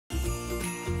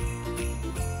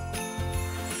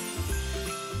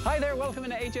welcome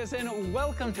into HSN.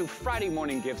 Welcome to Friday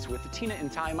Morning Gifts with Tina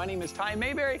and Ty. My name is Ty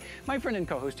Mayberry. My friend and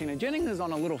co-host Tina Jennings is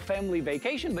on a little family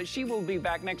vacation, but she will be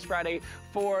back next Friday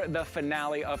for the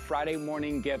finale of Friday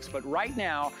Morning Gifts. But right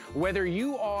now, whether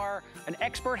you are an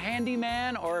expert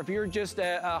handyman or if you're just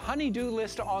a honey-do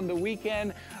list on the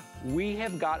weekend, we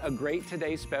have got a great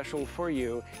Today special for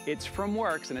you. It's from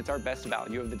Works, and it's our best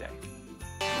value of the day.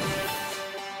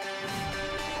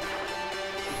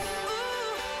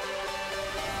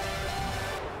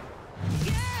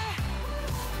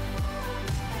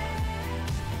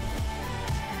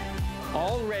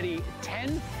 Already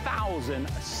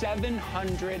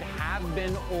 10,700 have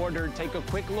been ordered. Take a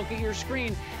quick look at your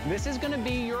screen. This is going to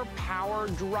be your power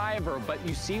driver, but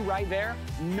you see right there,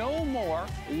 no more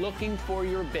looking for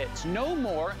your bits. No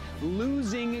more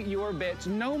losing your bits.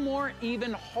 No more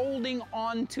even holding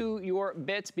on to your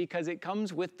bits because it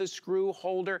comes with the screw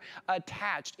holder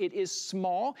attached. It is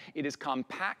small, it is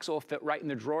compact, so it'll fit right in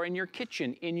the drawer in your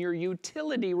kitchen, in your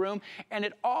utility room, and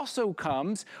it also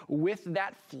comes with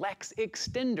that flex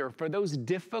extender for those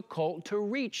difficult to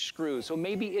reach screws. So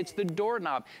maybe it's the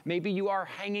doorknob, maybe you are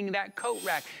hanging that coat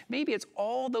rack, maybe it's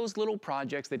all those little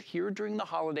projects that here during the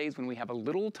holidays when we have a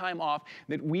little time off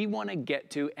that we want to get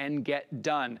to and get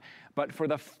done. But for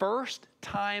the first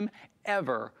time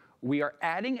ever, we are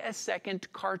adding a second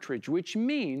cartridge, which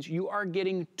means you are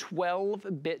getting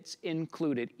 12 bits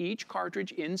included. Each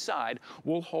cartridge inside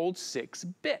will hold 6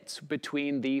 bits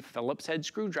between the Phillips head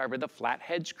screwdriver, the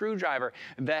flathead screwdriver,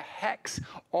 the hex,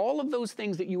 all of those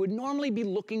things that you would normally be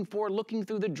looking for, looking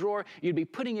through the drawer. You'd be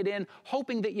putting it in,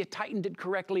 hoping that you tightened it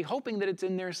correctly, hoping that it's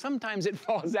in there. Sometimes it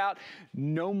falls out.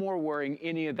 No more worrying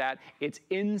any of that. It's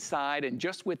inside, and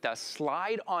just with the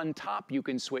slide on top, you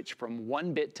can switch from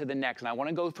one bit to the next. And I want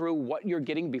to go through what you're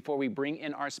getting before we bring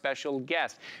in our special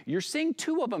guest. You're seeing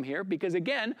 2 of them here because,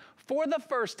 again, for the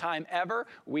first time ever,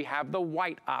 we have the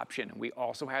white option. We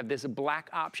also have this black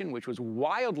option, which was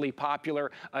wildly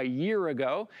popular a year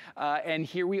ago. And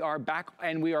here we are back,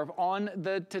 and we are on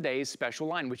the today's special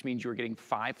line, which means you're getting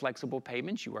 5 flexible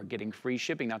payments. You are getting free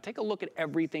shipping. Now, take a look at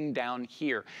everything down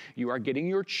here. You are getting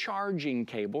your charging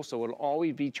cable, so it'll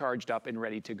always be charged up and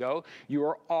ready to go. You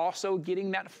are also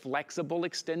getting that flexible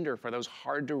extender for those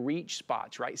hard-to-reach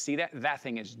spots, right? See that? That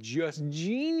thing is just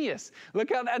genius.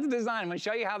 Look how that's designed. I'm going to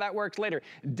show you how that works later.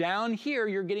 Down here,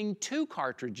 you're getting 2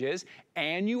 cartridges,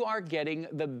 and you are getting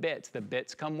the bits. The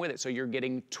bits come with it, so you're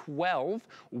getting 12.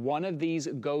 One of these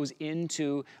goes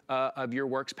into of your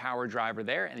Works power driver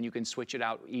there, and you can switch it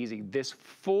out easy. This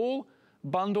full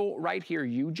bundle right here,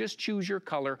 you just choose your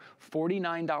color,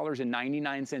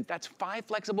 $49.99. That's 5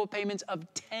 flexible payments of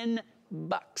 $10.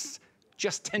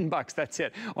 Just 10 bucks, that's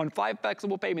it. On 5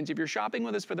 flexible payments. If you're shopping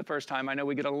with us for the first time, I know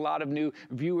we get a lot of new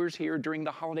viewers here during the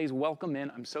holidays. Welcome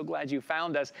in. I'm so glad you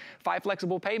found us. 5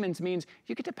 flexible payments means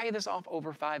you get to pay this off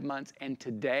over 5 months, and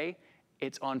today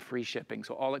it's on free shipping.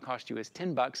 So all it costs you is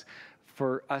 10 bucks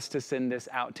for us to send this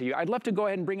out to you. I'd love to go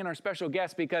ahead and bring in our special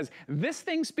guest because this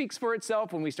thing speaks for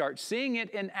itself when we start seeing it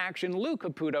in action. Lou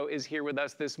Caputo is here with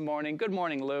us this morning. Good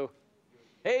morning, Lou.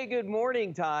 Hey, good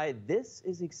morning, Ty. This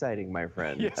is exciting, my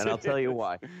friend. Yes, and I'll tell you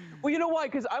why. Well, you know why?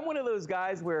 Because I'm one of those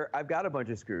guys where I've got a bunch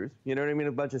of screws, you know what I mean?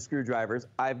 A bunch of screwdrivers.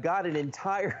 I've got an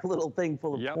entire little thing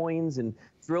full of coins and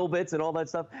drill bits and all that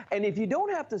stuff. And if you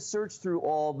don't have to search through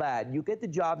all that, you get the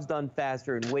jobs done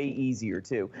faster and way easier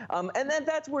too. And then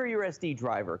that's where your SD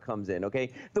driver comes in, okay?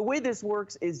 The way this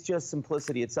works is just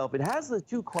simplicity itself. It has the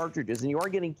 2 cartridges, and you are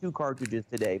getting 2 cartridges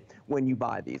today when you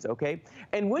buy these, okay?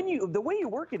 And when the way you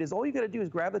work it is all you gotta do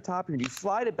is grab the top here and you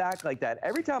slide it back like that.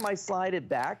 Every time I slide it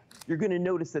back, you're gonna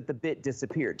notice that the bit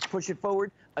disappeared. Push it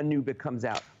forward, a new bit comes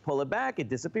out. Pull it back, it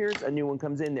disappears, a new one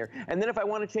comes in there. And then if I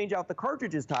want to change out the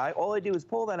cartridges, Ty, all I do is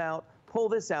pull that out, pull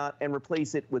this out, and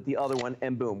replace it with the other one,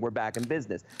 and boom, we're back in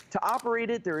business. To operate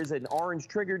it, there is an orange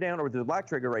trigger down, or there's a black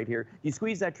trigger right here. You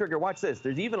squeeze that trigger, watch this.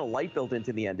 There's even a light built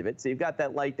into the end of it, so you've got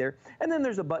that light there. And then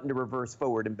there's a button to reverse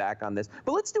forward and back on this.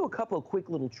 But let's do a couple of quick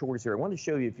little chores here. I want to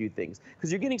show you a few things,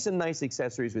 because you're getting some nice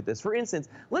accessories with this. For instance,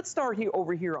 let's start here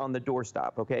over here on the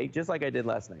doorstop, okay? Just like I did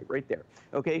last night, right there,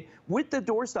 okay? With the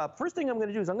doorstop, first thing I'm going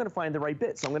to do is I'm going to find the right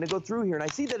bit. So I'm going to go through here, and I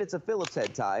see that it's a Phillips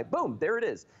head tie. Boom, there it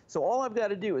is. So all I've got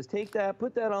to do is take that,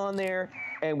 put that on there,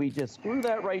 and we just screw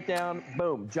that right down.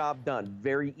 Boom, job done.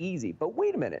 Very easy. But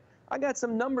wait a minute. I got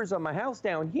some numbers on my house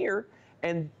down here,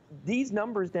 and these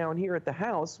numbers down here at the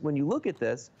house, when you look at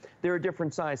this, they're a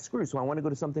different size screw. So I want to go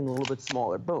to something a little bit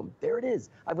smaller. Boom, there it is.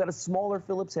 I've got a smaller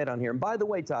Phillips head on here. And by the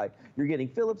way, Ty, you're getting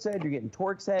Phillips head, you're getting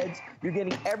Torx heads, you're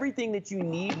getting everything that you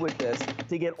need with this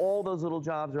to get all those little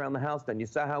jobs around the house done. You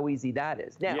saw how easy that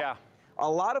is. Now, a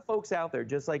lot of folks out there,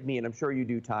 just like me, and I'm sure you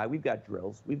do, Ty, we've got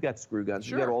drills, we've got screw guns,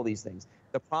 we've got all these things.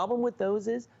 The problem with those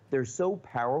is they're so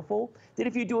powerful that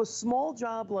if you do a small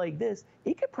job like this,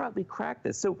 it could probably crack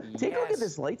this. So take a look at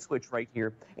this light switch right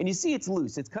here, and you see it's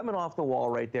loose. It's coming off the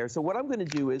wall right there. So what I'm going to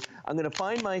do is I'm going to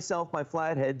find myself my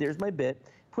flathead. There's my bit.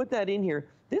 Put that in here.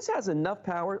 This has enough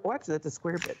power. Oh, actually, that's a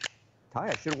square bit. Ty,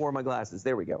 I should have worn my glasses.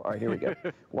 There we go. All right, here we go.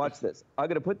 Watch this. I'm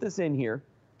going to put this in here,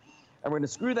 and we're going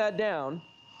to screw that down.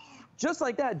 Just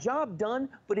like that, job done,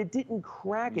 but it didn't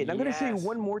crack it. And I'm going to show you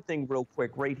one more thing real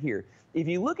quick right here. If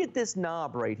you look at this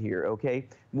knob right here, okay,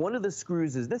 one of the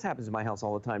screws is, this happens in my house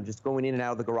all the time, just going in and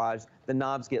out of the garage, the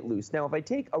knobs get loose. Now, if I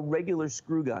take a regular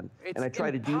screw gun and I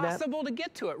try to do that. It's impossible to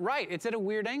get to it, right. It's at a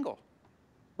weird angle.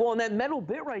 Well, and that metal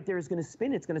bit right there is going to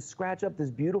spin. It's going to scratch up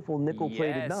this beautiful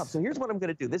nickel-plated knob. So here's what I'm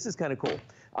going to do. This is kind of cool.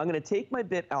 I'm going to take my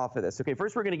bit off of this. Okay,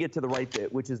 first we're going to get to the right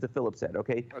bit, which is the Phillips head,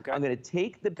 okay? I'm going to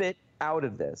take the bit out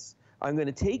of this. I'm going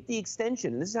to take the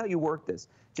extension, and this is how you work this.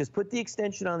 Just put the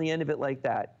extension on the end of it like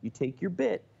that. You take your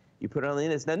bit, you put it on the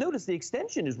end of this. Now notice the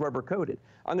extension is rubber coated.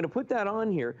 I'm going to put that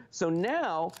on here. So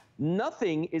now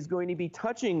nothing is going to be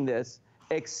touching this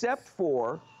except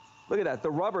for, look at that, the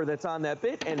rubber that's on that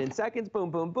bit. And in seconds, boom,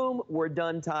 boom, boom, we're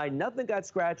done tied. Nothing got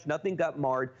scratched, nothing got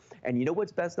marred. And you know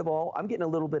what's best of all? I'm getting a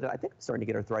little bit, I think I'm starting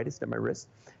to get arthritis in my wrist.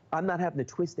 I'm not having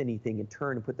to twist anything and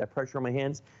turn and put that pressure on my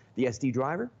hands. The SD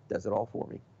driver does it all for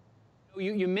me.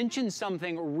 You mentioned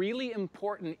something really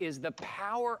important, is the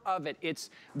power of it. It's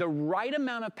the right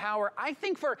amount of power, I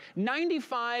think, for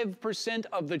 95%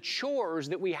 of the chores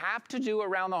that we have to do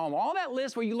around the home. All that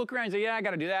list where you look around and say, yeah, I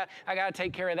got to do that, I got to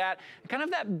take care of that. Kind of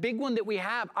that big one that we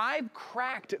have. I've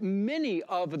cracked many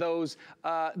of those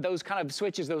kind of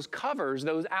switches, those covers,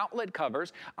 those outlet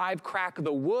covers. I've cracked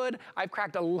the wood. I've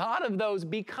cracked a lot of those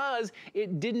because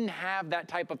it didn't have that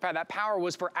type of power. That power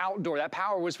was for outdoor. That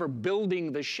power was for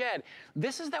building the shed.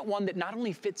 This is that one that not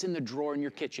only fits in the drawer in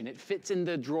your kitchen, it fits in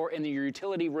the drawer in your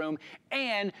utility room,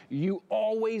 and you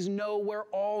always know where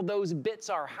all those bits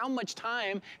are. How much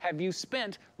time have you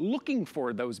spent looking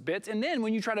for those bits? And then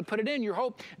when you try to put it in, you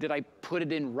hope, did I put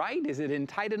it in right? Is it in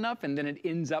tight enough? And then it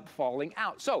ends up falling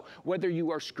out. So whether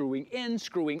you are screwing in,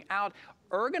 screwing out,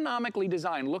 ergonomically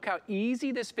designed. Look how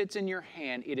easy this fits in your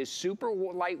hand. It is super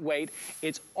lightweight.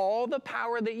 It's all the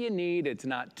power that you need. It's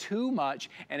not too much,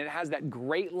 and it has that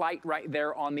great light right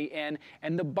there on the end.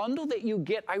 And the bundle that you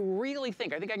get, I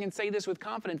think I can say this with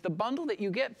confidence, the bundle that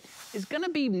you get is going to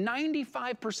be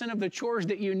 95% of the chores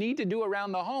that you need to do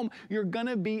around the home, you're going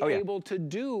to be able to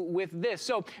do with this.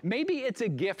 So maybe it's a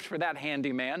gift for that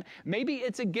handyman. Maybe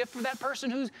it's a gift for that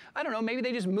person who's, I don't know, maybe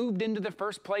they just moved into the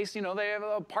first place, you know, they have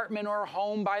an apartment or a home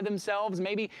by themselves.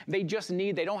 Maybe they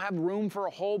don't have room for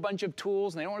a whole bunch of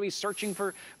tools, and they don't want to be searching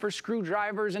for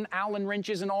screwdrivers and Allen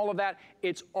wrenches and all of that.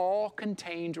 It's all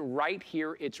contained right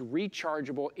here. It's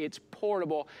rechargeable. It's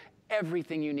portable.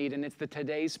 Everything you need, and it's the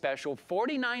today's special,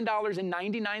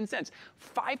 $49.99.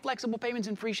 5 flexible payments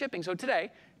and free shipping. So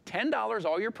today, $10,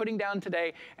 all you're putting down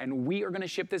today, and we are going to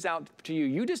ship this out to you.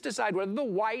 You just decide whether the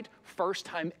white, first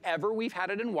time ever we've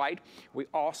had it in white. We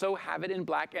also have it in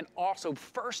black, and also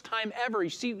first time ever. You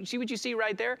see what you see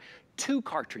right there? 2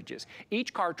 cartridges.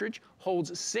 Each cartridge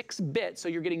holds 6 bits, so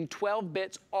you're getting 12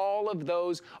 bits. All of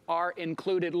those are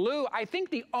included. Lou, I think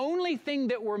the only thing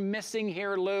that we're missing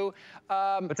here, Lou,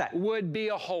 what's that? Would be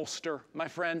a holster, my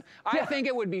friend. I think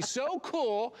it would be so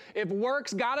cool if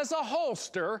Works got us a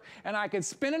holster, and I could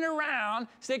spin it around,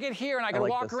 stick it here, and I could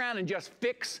walk around and just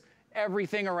fix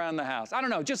everything around the house. I don't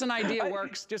know, just an idea,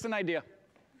 Works, just an idea.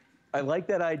 I like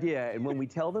that idea, and when we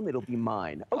tell them, it'll be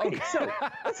mine. Okay, so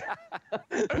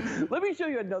let me show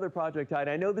you another project, Ty.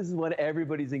 I know this is one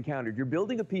everybody's encountered. You're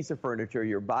building a piece of furniture,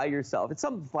 you're by yourself. It's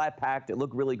something flat packed, it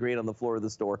looked really great on the floor of the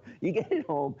store. You get it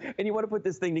home, and you want to put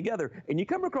this thing together, and you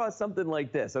come across something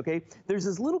like this, okay? There's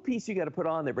this little piece you got to put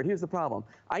on there, but here's the problem.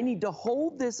 I need to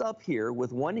hold this up here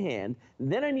with one hand,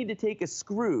 then I need to take a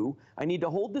screw, I need to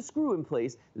hold the screw in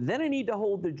place, then I need to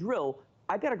hold the drill.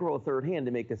 I got to grow a third hand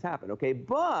to make this happen, okay?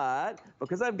 But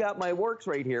because I've got my Works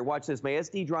right here, watch this, my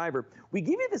SD driver, we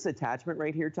give you this attachment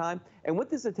right here, Tom, and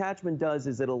what this attachment does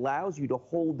is it allows you to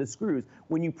hold the screws.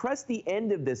 When you press the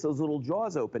end of this, those little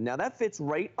jaws open. Now that fits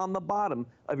right on the bottom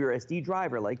of your SD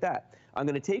driver like that. I'm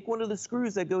going to take one of the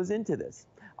screws that goes into this.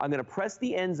 I'm going to press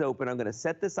the ends open. I'm going to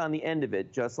set this on the end of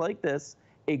it just like this.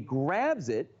 It grabs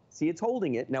it. See, it's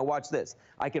holding it. Now watch this.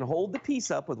 I can hold the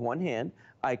piece up with one hand.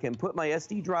 I can put my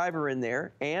SD driver in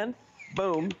there, and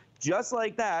boom, just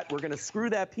like that, we're going to screw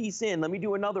that piece in. Let me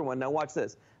do another one. Now watch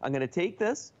this. I'm going to take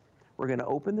this. We're going to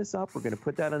open this up. We're going to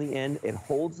put that on the end. It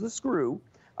holds the screw.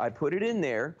 I put it in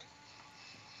there.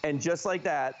 And just like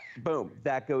that, boom,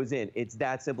 that goes in. It's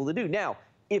that simple to do. Now,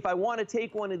 if I want to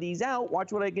take one of these out,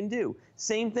 watch what I can do.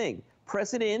 Same thing.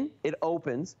 Press it in, it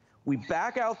opens. We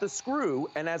back out the screw,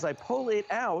 and as I pull it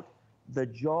out, the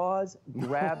jaws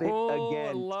grab it again.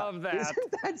 I love that.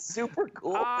 Isn't that super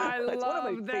cool? That's one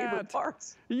of my favorite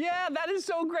parts. Yeah, that is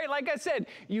so great. Like I said,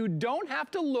 you don't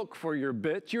have to look for your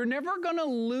bits. You're never going to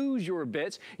lose your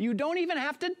bits. You don't even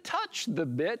have to touch the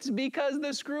bits because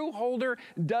the screw holder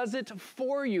does it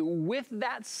for you. With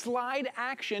that slide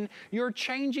action, you're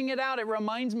changing it out. It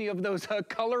reminds me of those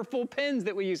colorful pins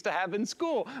that we used to have in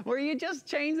school where you just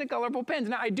change the colorful pins.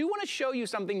 Now, I do want to show you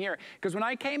something here because when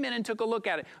I came in and took a look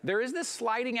at it, there is this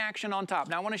sliding action on top.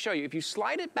 Now, I want to show you. If you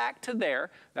slide it back to there,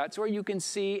 that's where you can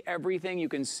see everything. You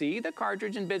can see the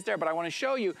cartridge and bits there, but I want to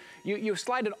show you, you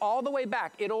slide it all the way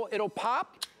back. It'll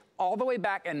pop all the way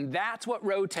back, and that's what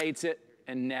rotates it.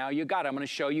 And now you got it. I'm going to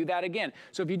show you that again.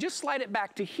 So if you just slide it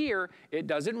back to here, it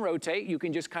doesn't rotate. You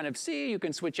can just kind of see, you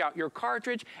can switch out your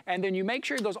cartridge, and then you make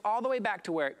sure it goes all the way back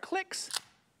to where it clicks,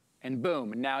 and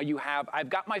boom, now you have,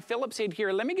 I've got my Phillips head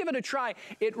here. Let me give it a try.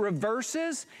 It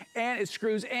reverses and it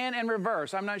screws in and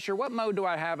reverse. I'm not sure, what mode do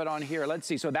I have it on here? Let's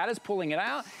see, so that is pulling it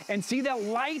out. And see that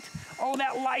light? Oh,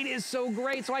 that light is so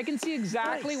great. So I can see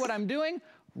exactly what I'm doing.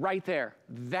 Right there,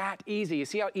 that easy. You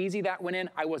see how easy that went in?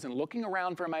 I wasn't looking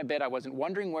around for my bit. I wasn't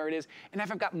wondering where it is. And if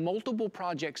I've got multiple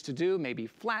projects to do, maybe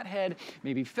flathead,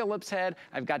 maybe Phillips head,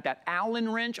 I've got that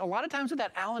Allen wrench. A lot of times with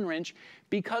that Allen wrench,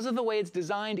 because of the way it's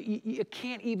designed, you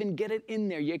can't even get it in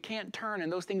there. You can't turn,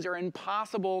 and those things are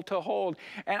impossible to hold.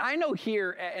 And I know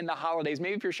here in the holidays,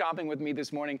 maybe if you're shopping with me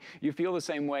this morning, you feel the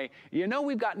same way. You know,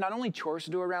 we've got not only chores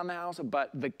to do around the house, but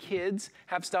the kids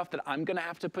have stuff that I'm gonna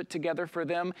have to put together for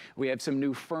them. We have some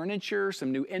new furniture,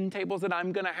 some new end tables that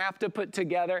I'm gonna have to put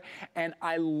together. And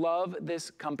I love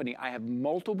this company. I have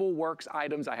multiple Works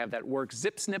items. I have that Works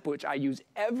Zip Snip, which I use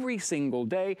every single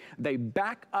day. They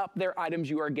back up their items.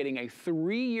 You are getting a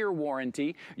 3-year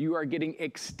warranty. You are getting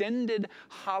extended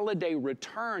holiday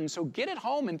returns. So get it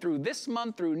home and through this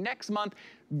month, through next month,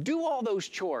 do all those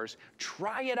chores.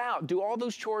 Try it out. Do all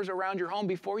those chores around your home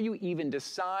before you even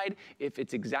decide if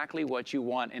it's exactly what you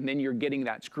want. And then you're getting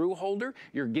that screw holder.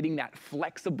 You're getting that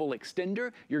flexible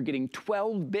extender. You're getting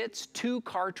 12 bits, 2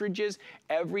 cartridges,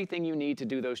 everything you need to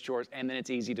do those chores, and then it's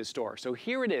easy to store. So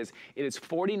here it is. It is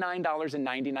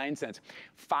 $49.99.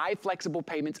 5 flexible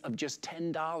payments of just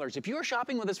 $10. If you're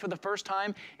shopping with us for the first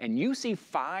time and you see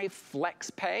 5 flex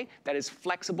pay, that is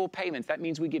flexible payments. That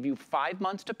means we give you 5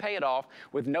 months to pay it off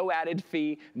with no added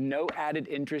fee, no added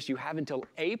interest. You have until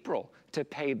April to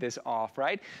pay this off,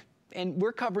 right? And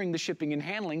we're covering the shipping and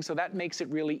handling, so that makes it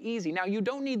really easy. Now, you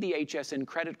don't need the HSN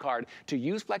credit card to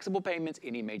use flexible payments,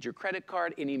 any major credit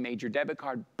card, any major debit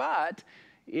card, but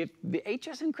if the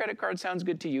HSN credit card sounds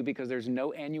good to you because there's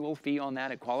no annual fee on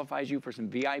that, it qualifies you for some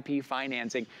VIP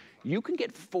financing, you can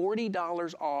get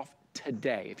 $40 off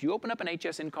today. If you open up an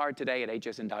HSN card today at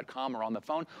hsn.com or on the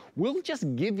phone, we'll just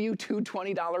give you 2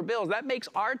 $20 bills. That makes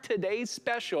our today's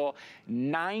special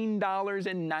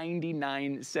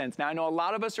 $9.99. Now, I know a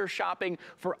lot of us are shopping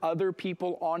for other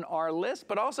people on our list,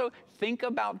 but also think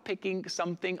about picking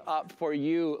something up for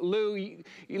you. Lou,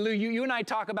 you and I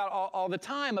talk about all the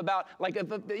time about, like,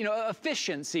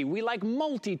 efficiency. We like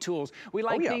multi-tools. We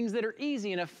like things that are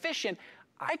easy and efficient.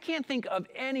 I can't think of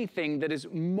anything that is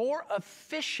more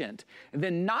efficient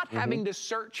than not having to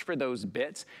search for those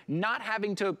bits, not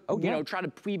having to, try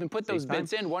to even put those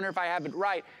bits in, wonder if I have it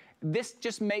right. This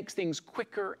just makes things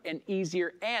quicker and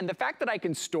easier. And the fact that I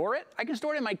can store it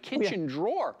in my kitchen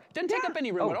drawer. Doesn't take up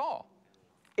any room at all.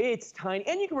 It's tiny,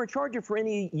 and you can recharge it for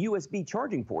any USB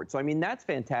charging port. So, I mean, that's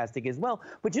fantastic as well.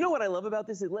 But you know what I love about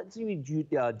this? It lets me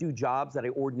do jobs that I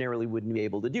ordinarily wouldn't be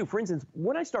able to do. For instance,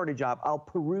 when I start a job, I'll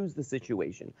peruse the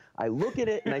situation. I look at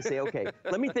it and I say, okay,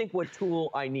 let me think what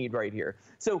tool I need right here.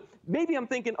 So maybe I'm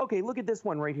thinking, okay, look at this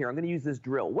one right here. I'm going to use this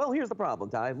drill. Well, here's the problem,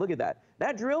 Ty. Look at that.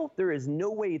 That drill, there is no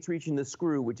way it's reaching the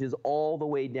screw, which is all the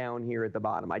way down here at the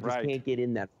bottom. I just can't get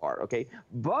in that far, okay?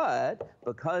 But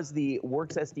because the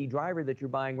Works SD driver that you're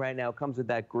buying right now comes with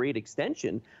that great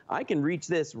extension, I can reach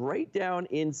this right down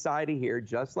inside of here,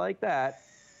 just like that,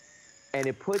 and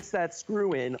it puts that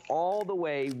screw in all the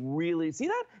way, really, see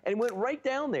that? And it went right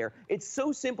down there. It's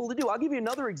so simple to do. I'll give you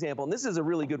another example, and this is a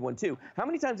really good one too. How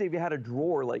many times have you had a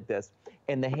drawer like this,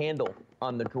 and the handle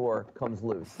on the drawer comes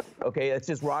loose? Okay, it's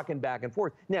just rocking back and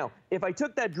forth. Now, if I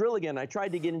took that drill again, I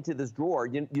tried to get into this drawer,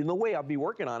 the way I'd be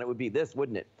working on it would be this,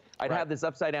 wouldn't it? I'd have this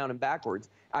upside down and backwards.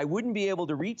 I wouldn't be able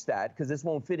to reach that because this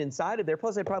won't fit inside of there.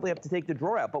 Plus, I'd probably have to take the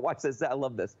drawer out. But watch this. I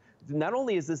love this. Not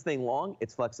only is this thing long,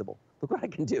 it's flexible. Look what I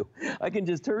can do. I can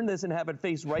just turn this and have it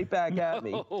face right back at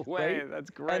me. No way. Right?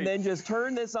 That's great. And then just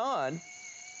turn this on.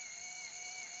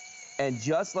 And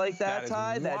just like that,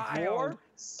 Ty, that drawer,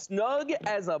 snug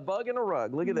as a bug in a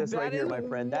rug. Look at this right here, my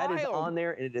friend. That is on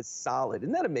there, and it is solid.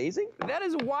 Isn't that amazing? That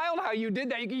is wild how you did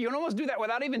that. You can almost do that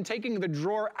without even taking the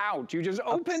drawer out. You just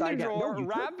open the drawer,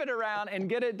 wrap it around, and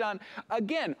get it done.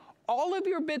 Again, all of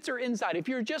your bits are inside. If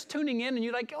you're just tuning in and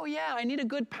you're like, oh yeah, I need a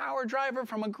good power driver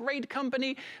from a great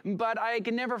company, but I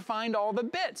can never find all the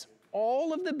bits.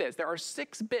 All of the bits, there are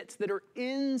 6 bits that are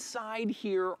inside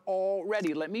here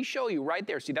already. Let me show you right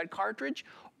there. See that cartridge?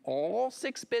 All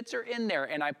 6 bits are in there,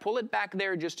 and I pull it back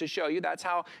there just to show you. That's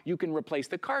how you can replace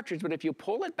the cartridge. But if you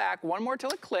pull it back one more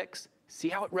till it clicks, see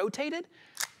how it rotated?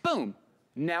 Boom.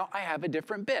 Now I have a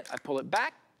different bit. I pull it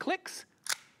back, clicks,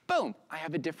 boom, I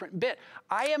have a different bit.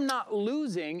 I am not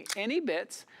losing any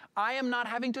bits. I am not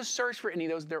having to search for any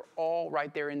of those. They're all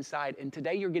right there inside. And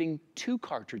today you're getting 2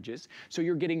 cartridges, so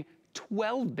you're getting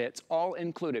 12 bits all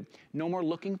included. No more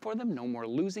looking for them, no more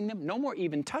losing them, no more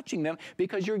even touching them,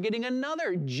 because you're getting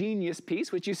another genius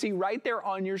piece, which you see right there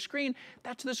on your screen.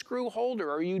 That's the screw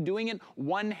holder. Are you doing it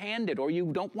one-handed, or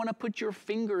you don't want to put your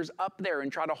fingers up there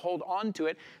and try to hold on to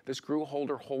it? The screw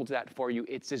holder holds that for you.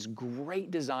 It's this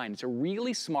great design. It's a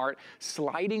really smart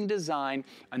sliding design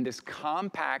and this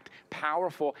compact,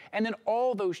 powerful, and then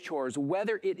all those chores,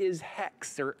 whether it is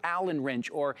hex or Allen wrench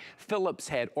or Phillips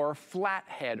head or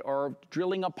flathead or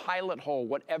drilling a pilot hole,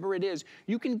 whatever it is,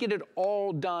 you can get it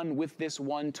all done with this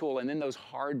one tool. And then those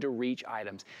hard to reach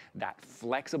items. That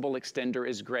flexible extender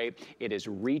is great. It is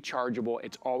rechargeable.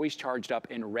 It's always charged up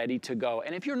and ready to go.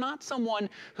 And if you're not someone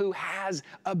who has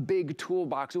a big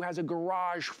toolbox, who has a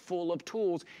garage full of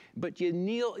tools, but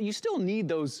you still need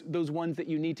those ones that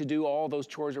you need to do all those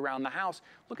chores around the house,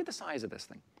 look at the size of this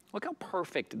thing. Look how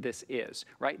perfect this is,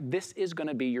 right? This is going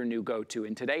to be your new go-to.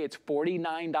 And today it's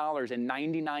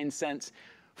 $49.99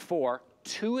 for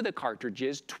 2 of the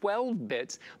cartridges, 12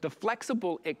 bits, the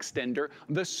flexible extender,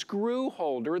 the screw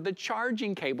holder, the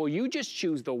charging cable. You just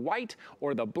choose the white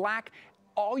or the black.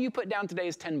 All you put down today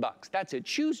is 10 bucks. That's it.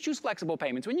 Choose flexible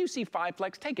payments. When you see 5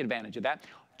 Flex, take advantage of that.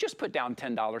 Just put down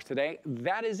 $10 today.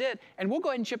 That is it. And we'll go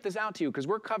ahead and ship this out to you because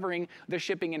we're covering the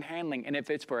shipping and handling. And if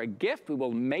it's for a gift, we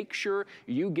will make sure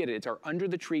you get it. It's our under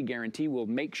the tree guarantee. We'll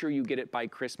make sure you get it by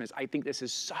Christmas. I think this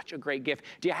is such a great gift.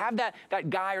 Do you have that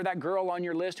guy or that girl on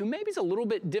your list who maybe is a little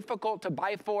bit difficult to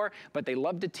buy for, but they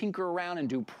love to tinker around and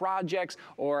do projects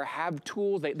or have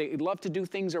tools? They love to do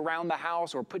things around the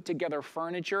house or put together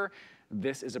furniture.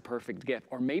 This is a perfect gift.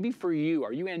 Or maybe for you,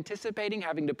 are you anticipating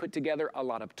having to put together a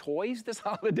lot of toys this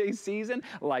holiday season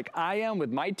like I am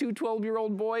with my 2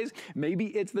 12-year-old boys? Maybe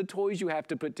it's the toys you have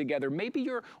to put together. Maybe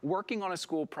you're working on a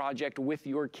school project with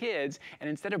your kids, and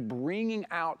instead of bringing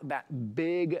out that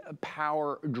big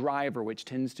power driver, which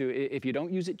tends to, if you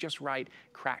don't use it just right,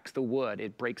 cracks the wood,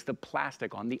 it breaks the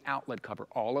plastic on the outlet cover,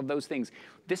 all of those things.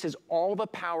 This is all the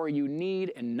power you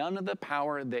need and none of the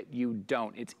power that you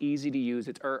don't. It's easy to use,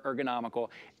 it's ergonomic.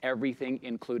 Everything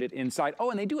included inside.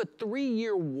 Oh, and they do a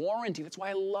 3-year warranty. That's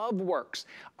why I love Works.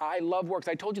 I love Works.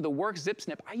 I told you the Works Zip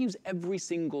Snip I use every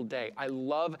single day. I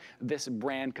love this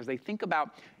brand because they think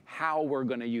about how we're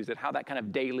going to use it, how that kind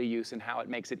of daily use and how it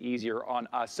makes it easier on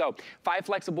us. So 5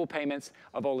 flexible payments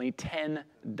of only $10,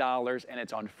 and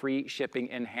it's on free shipping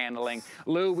and handling.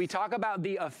 Lou, we talk about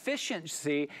the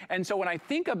efficiency, and so when I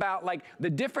think about like the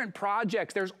different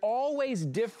projects, there's always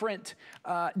different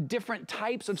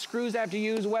types of screws I have to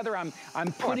use, whether I'm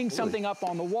putting something up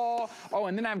on the wall, oh,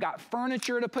 and then I've got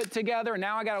furniture to put together, and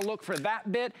now I got to look for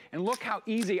that bit, and look how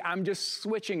easy I'm just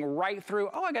switching right through.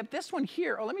 Oh, I got this one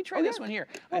here. Oh, let me try this one here.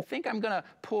 I think I'm going to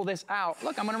pull this out.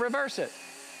 Look, I'm going to reverse it.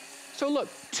 So look,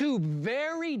 2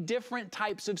 very different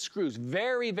types of screws,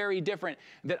 very, very different,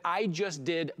 that I just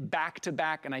did back to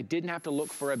back, and I didn't have to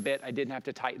look for a bit. I didn't have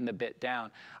to tighten the bit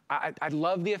down. I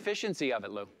love the efficiency of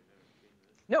it, Lou.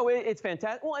 No, it's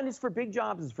fantastic. Well, and it's for big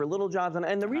jobs, it's for little jobs.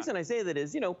 And the reason I say that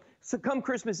is, you know, so come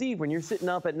Christmas Eve when you're sitting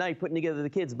up at night putting together the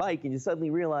kid's bike and you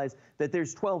suddenly realize that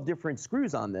there's 12 different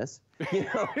screws on this, you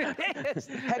know,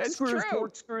 hex screws,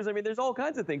 torque screws. I mean, there's all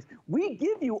kinds of things. We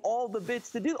give you all the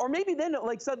bits to do. Or maybe then,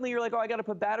 like, suddenly you're like, oh, I got to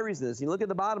put batteries in this. You look at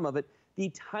the bottom of it, the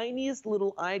tiniest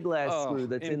little eyeglass screw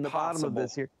that's in the bottom of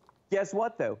this here. Guess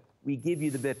what, though? we give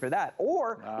you the bit for that.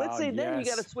 Or let's say then you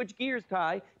got to switch gears,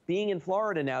 Ty. Being in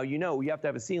Florida now, you know you have to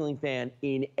have a ceiling fan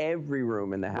in every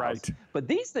room in the house. Right. But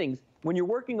these things, when you're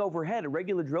working overhead, a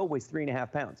regular drill weighs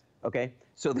 3.5 pounds. Okay,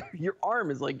 so your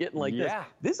arm is like getting like this.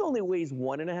 This only weighs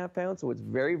 1.5 pounds, so it's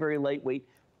very, very lightweight.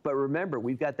 But remember,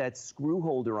 we've got that screw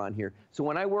holder on here. So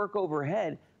when I work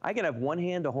overhead, I can have one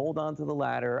hand to hold onto the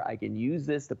ladder. I can use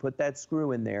this to put that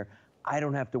screw in there. I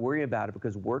don't have to worry about it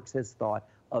because Works has thought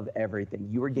of everything.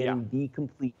 You are getting the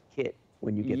complete kit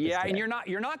when you get this today. And you're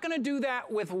not going to do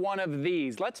that with one of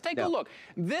these. Let's take a look.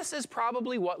 This is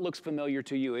probably what looks familiar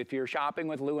to you. If you're shopping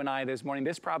with Lou and I this morning,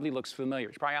 this probably looks familiar.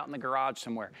 It's probably out in the garage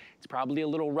somewhere. It's probably a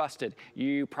little rusted.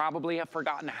 You probably have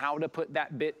forgotten how to put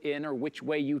that bit in or which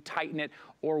way you tighten it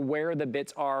or where the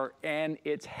bits are, and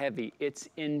it's heavy. It's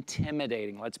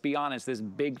intimidating. Let's be honest, this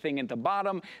big thing at the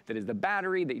bottom that is the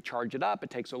battery, they charge it up.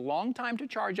 It takes a long time to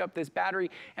charge up this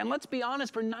battery. And let's be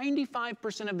honest, for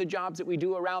 95% of the jobs that we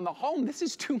do around the home, this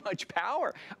is too much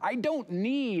power. I don't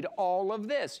need all of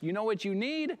this. You know what you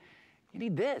need? You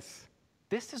need this.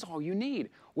 This is all you need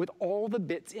with all the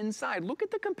bits inside. Look at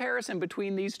the comparison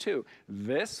between these two.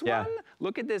 This one,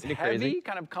 look at this heavy,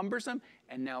 kind of cumbersome,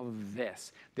 and now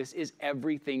this. This is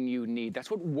everything you need. That's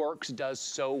what Works does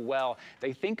so well.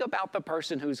 They think about the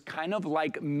person who's kind of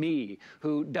like me,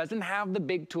 who doesn't have the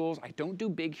big tools. I don't do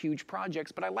big, huge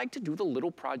projects, but I like to do the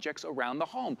little projects around the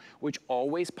home, which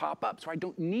always pop up. So I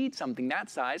don't need something that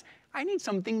size. I need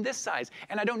something this size.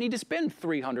 And I don't need to spend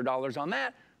 $300 on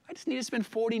that. I just need to spend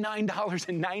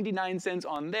 $49.99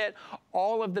 on that.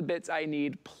 All of the bits I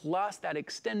need, plus that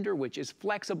extender, which is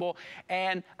flexible,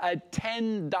 and a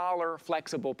 $10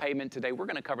 flexible payment today. We're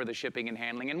going to cover the shipping and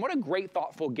handling. And what a great,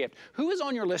 thoughtful gift. Who is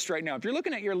on your list right now? If you're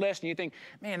looking at your list and you think,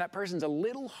 man, that person's a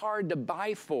little hard to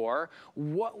buy for,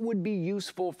 what would be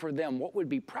useful for them? What would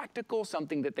be practical,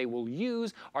 something that they will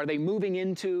use? Are they moving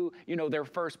into, you know, their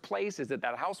first place? Is it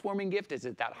that housewarming gift? Is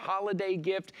it that holiday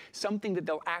gift? Something that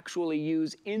they'll actually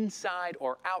use inside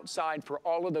or outside for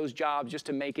all of those jobs just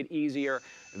to make it easier.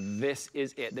 This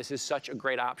is it. This is such a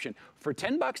great option. For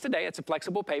 $10 today, it's a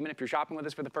flexible payment. If you're shopping with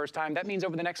us for the first time, that means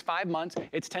over the next 5 months,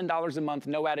 it's $10 a month,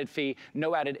 no added fee,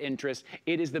 no added interest.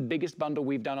 It is the biggest bundle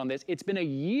we've done on this. It's been a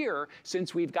year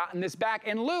since we've gotten this back.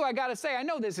 And Lou, I gotta say, I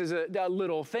know this is a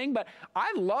little thing, but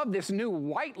I love this new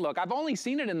white look. I've only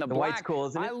seen it in the black. White's cool,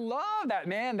 isn't it? I love that,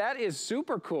 man. That is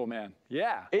super cool, man.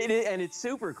 Yeah. It is, and it's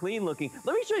super clean looking.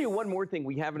 Let me show you one more thing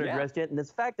we haven't addressed yet, and it's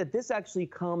the fact that this actually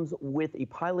comes with a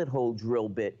pilot hole drill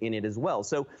bit in it as well.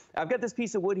 So I've got this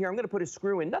piece of wood here. I'm going to put a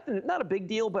screw in. Not a big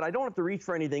deal, but I don't have to reach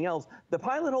for anything else. The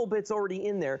pilot hole bit's already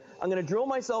in there. I'm going to drill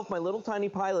myself my little tiny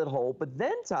pilot hole, but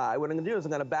then, Ty, what I'm going to do is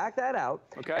I'm going to back that out,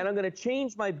 and I'm going to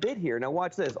change my bit here. Now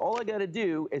watch this. All I got to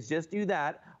do is just do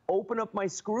that, open up my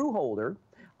screw holder.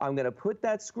 I'm going to put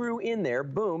that screw in there.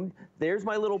 Boom. There's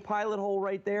my little pilot hole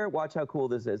right there. Watch how cool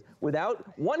this is.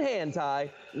 Without one hand,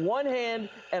 Ty, one hand,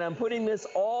 and I'm putting this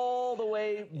all the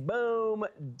way. Boom.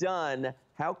 Done.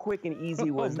 How quick and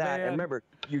easy was that? And remember,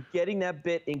 you're getting that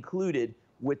bit included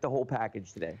with the whole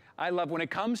package today. I love when it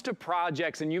comes to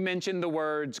projects, and you mentioned the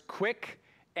words quick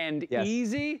and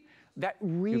easy. That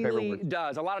really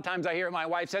does. A lot of times I hear my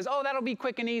wife says, oh, that'll be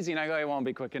quick and easy. And I go, it won't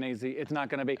be quick and easy. It's not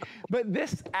going to be. But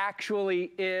this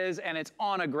actually is, and it's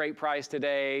on a great price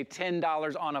today,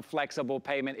 $10 on a flexible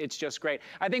payment. It's just great.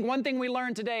 I think one thing we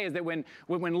learned today is that when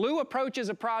Lou approaches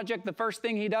a project, the first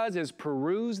thing he does is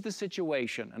peruse the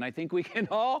situation. And I think we can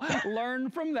all learn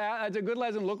from that. That's a good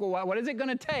lesson. Look, what is it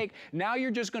going to take? Now you're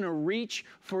just going to reach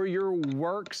for your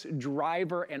Works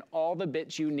driver, and all the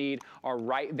bits you need are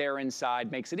right there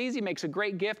inside. Makes it easy. Makes a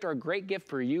great gift, or a great gift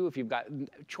for you if you've got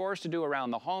chores to do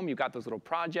around the home, you've got those little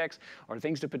projects or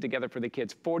things to put together for the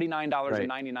kids.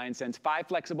 $49.99, 5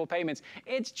 flexible payments.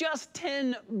 It's just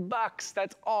 $10.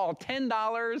 That's all.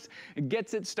 $10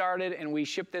 gets it started, and we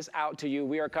ship this out to you.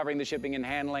 We are covering the shipping and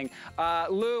handling.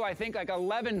 Lou, I think like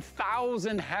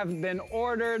 11,000 have been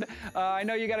ordered. I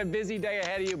know you got a busy day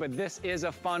ahead of you, but this is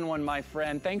a fun one, my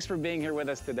friend. Thanks for being here with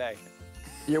us today.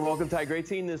 You're welcome, Ty. Great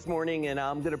seeing this morning, and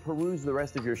I'm going to peruse the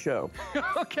rest of your show.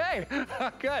 Okay,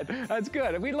 good. That's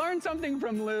good. We learn something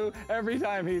from Lou every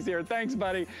time he's here. Thanks,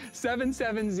 buddy.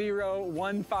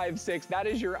 770-156. That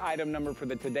is your item number for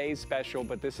the today's special,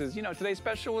 but this is, you know, today's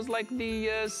special was like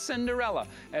the Cinderella.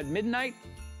 At midnight,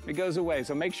 it goes away,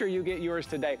 so make sure you get yours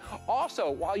today. Also,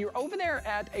 while you're over there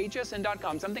at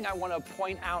hsn.com, something I want to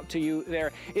point out to you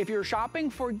there, if you're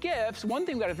shopping for gifts, one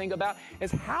thing we've got to think about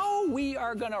is how we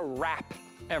are going to wrap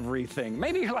everything.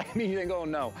 Maybe you're like me, you think, oh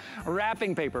no,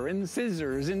 wrapping paper and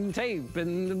scissors and tape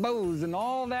and bows and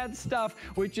all that stuff,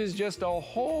 which is just a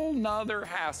whole nother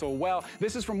hassle. Well,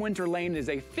 this is from Winter Lane. It is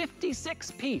a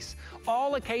 56-piece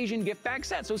all occasion gift bag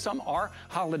set. So some are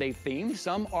holiday themed,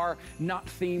 some are not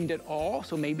themed at all.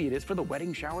 So maybe it is for the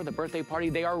wedding shower, the birthday party.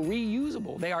 They are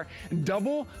reusable. They are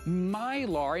double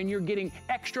Mylar, and you're getting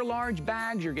extra large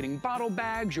bags, you're getting bottle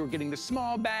bags, you're getting the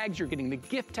small bags, you're getting the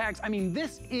gift tags. I mean,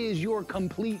 this is your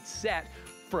complete set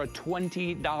for a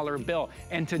 $20 bill.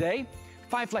 And today,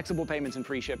 5 flexible payments and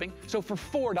free shipping. So for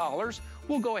 $4,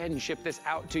 we'll go ahead and ship this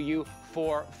out to you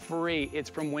for free. It's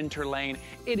from Winter Lane.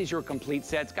 It is your complete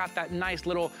set. It's got that nice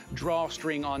little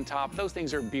drawstring on top. Those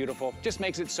things are beautiful. Just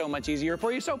makes it so much easier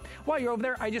for you. So while you're over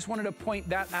there, I just wanted to point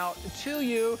that out to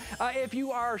you. If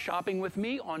you are shopping with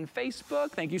me on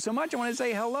Facebook, thank you so much. I want to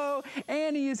say hello.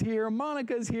 Annie is here.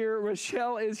 Monica's here.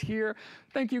 Rochelle is here.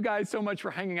 Thank you guys so much for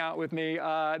hanging out with me.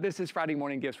 This is Friday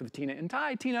Morning Gifts with Tina and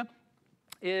Ty. Tina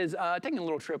is taking a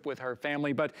little trip with her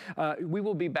family, but we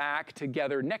will be back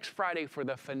together next Friday for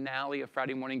the finale of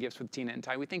Friday Morning Gifts with Tina and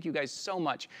Ty. We thank you guys so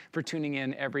much for tuning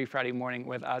in every Friday morning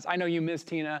with us. I know you miss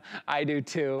Tina, I do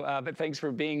too, but thanks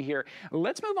for being here.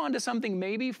 Let's move on to something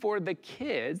maybe for the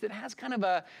kids that has kind of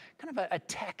a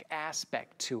tech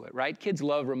aspect to it, right? Kids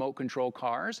love remote control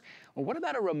cars. Well, what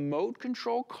about a remote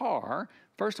control car?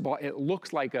 First of all, it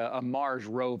looks like a Mars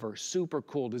rover, super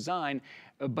cool design,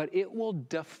 but it will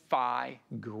defy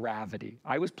gravity.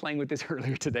 I was playing with this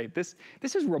earlier today. This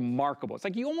is remarkable. It's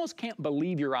like you almost can't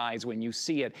believe your eyes when you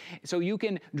see it. So you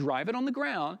can drive it on the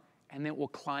ground, and then it will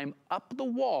climb up the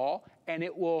wall, and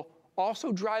it will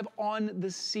also drive on the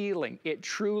ceiling. It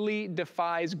truly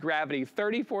defies gravity.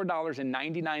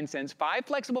 $34.99, 5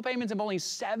 flexible payments of only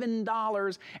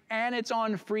 $7, and it's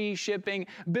on free shipping.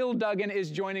 Bill Duggan is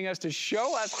joining us to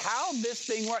show us how this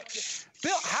thing works.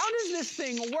 Bill, how does this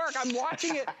thing work? I'm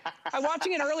watching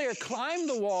it earlier, climb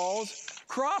the walls,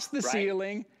 cross the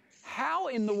ceiling. How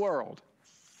in the world?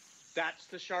 That's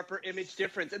the sharper image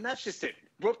difference, and that's just it.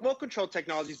 Remote control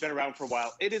technology has been around for a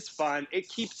while. It is fun. It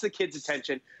keeps the kids'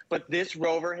 attention, but this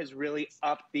rover has really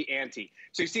upped the ante.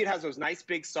 So you see it has those nice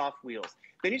big soft wheels.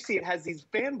 Then you see it has these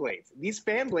fan blades. These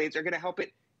fan blades are going to help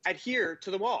it adhere to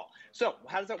the wall. So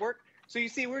how does that work? So you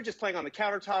see, we're just playing on the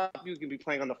countertop. You can be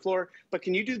playing on the floor. But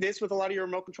can you do this with a lot of your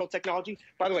remote control technology?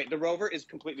 By the way, the rover is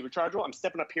completely rechargeable. I'm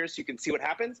stepping up here so you can see what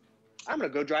happens. I'm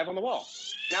going to go drive on the wall.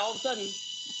 Now all of a sudden,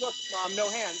 look, Mom, no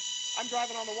hands. I'm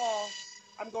driving on the wall.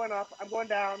 I'm going up. I'm going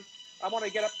down. I want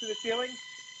to get up to the ceiling.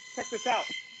 Check this out.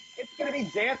 It's going to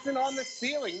be dancing on the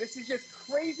ceiling. This is just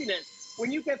craziness.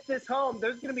 When you get this home,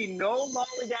 there's going to be no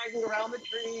lollygagging around the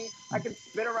tree. I can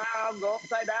spin around, go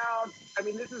upside down. I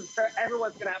mean, this is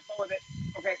everyone's going to have fun with it.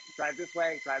 Okay, drive this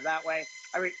way, drive that way.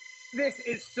 I mean, this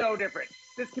is so different.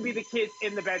 This could be the kids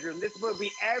in the bedroom. This will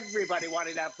be everybody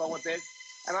wanting to have fun with this.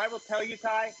 And I will tell you,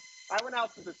 Ty, I went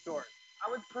out to the store. I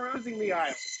was perusing the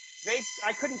aisles.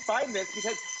 I couldn't find this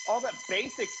because all that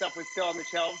basic stuff was still on the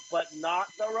shelves, but not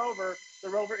the rover. The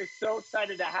rover is so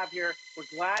excited to have here. We're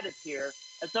glad it's here.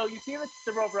 And so you see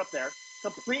the rover up there,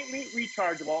 completely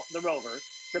rechargeable, the rover.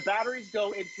 The batteries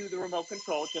go into the remote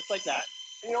control just like that.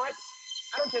 And you know what?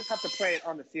 I don't just have to play it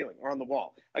on the ceiling or on the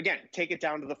wall. Again, take it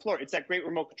down to the floor. It's that great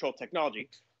remote control technology.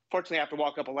 Fortunately, I have to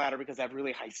walk up a ladder because I have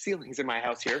really high ceilings in my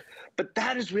house here. But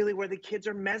that is really where the kids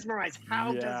are mesmerized.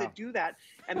 How does it do that?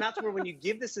 And that's where when you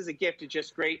give this as a gift, it's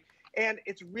just great. And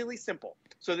it's really simple.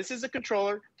 So this is a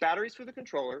controller, batteries for the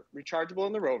controller, rechargeable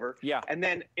in the rover. Yeah. And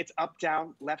then it's up,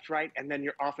 down, left, right, and then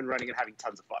you're off and running and having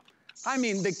tons of fun. I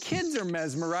mean, the kids are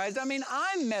mesmerized. I mean,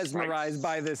 I'm mesmerized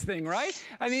by this thing, right?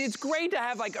 I mean, it's great to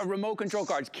have like a remote control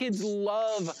cars. Kids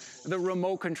love the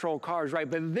remote control cars, right?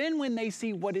 But then when they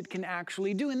see what it can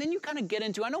actually do, and then you kind of get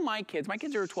into, I know my kids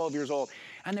are 12 years old,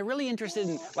 and they're really interested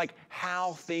in like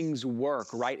how things work,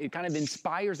 right? It kind of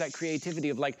inspires that creativity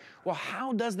of like, well,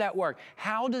 how does that work?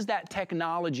 How does that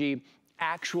technology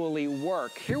actually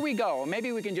work? Here we go.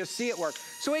 Maybe we can just see it work.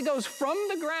 So it goes from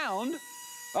the ground.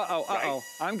 Uh-oh.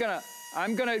 I'm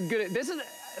gonna get it. This is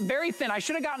very thin. I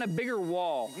should have gotten a bigger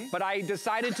wall, but I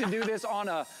decided to do this on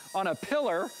a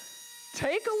pillar.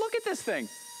 Take a look at this thing.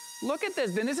 Look at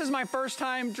this. Then this is my first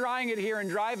time trying it here and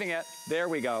driving it. There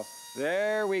we go.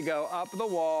 There we go. Up the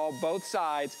wall, both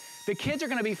sides. The kids are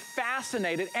gonna be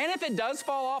fascinated. And if it does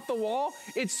fall off the wall,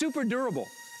 it's super durable.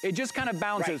 It just kind of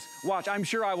bounces. Right. Watch, I'm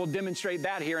sure I will demonstrate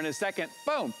that here in a second.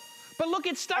 Boom. But look,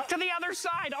 it's stuck to the other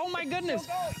side. Oh my goodness.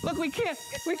 Look, we can't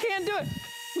do it.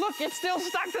 Look, it's still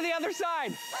stuck to the other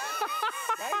side.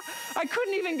 I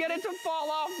couldn't even get it to fall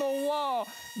off the wall.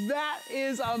 That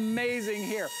is amazing.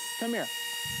 Here, come here.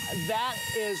 That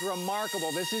is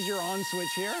remarkable. This is your on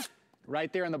switch here.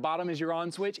 Right there in the bottom is your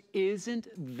on switch. Isn't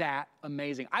that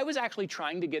amazing? I was actually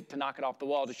trying to get to knock it off the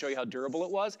wall to show you how durable it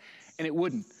was, and it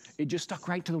wouldn't. It just stuck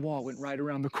right to the wall, went right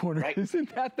around the corner. Right.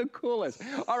 Isn't that the coolest?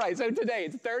 All right, so today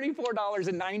it's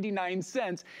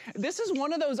 $34.99. This is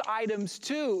one of those items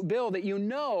too, Bill, that you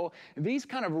know, these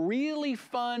kind of really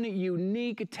fun,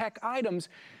 unique tech items,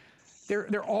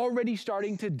 they're already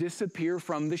starting to disappear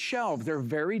from the shelves. They're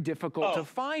very difficult to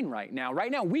find right now.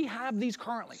 Right now, we have these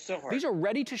currently. So hard. These are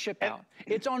ready to ship out.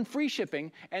 It's on free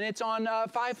shipping, and it's on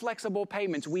 5 flexible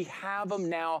payments. We have them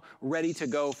now ready to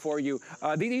go for you.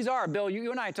 These are, Bill,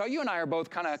 you and I are both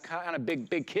kind of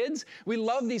big kids. We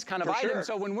love these kind of items. Sure.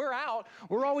 So when we're out,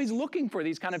 we're always looking for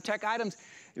these kind of tech items.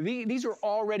 These are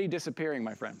already disappearing,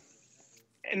 my friend.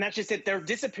 And that's just it. They're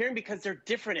disappearing because they're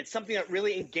different. It's something that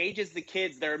really engages the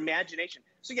kids, their imagination.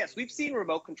 So yes, we've seen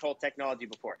remote control technology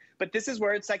before, but this is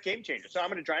where it's that game changer. So I'm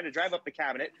going to try to drive up the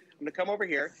cabinet. I'm going to come over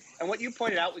here. And what you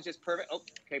pointed out was just perfect. Oh,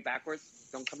 okay, backwards.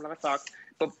 Don't come on my sock.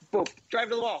 But boom, drive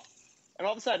to the wall. And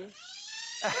all of a sudden,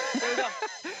 there you go.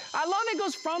 I love it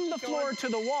goes from the floor to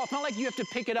the wall. It's not like you have to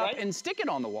pick it up and stick it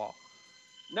on the wall.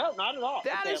 No, not at all.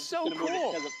 That is so cool.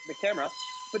 Because of the camera.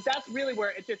 But that's really where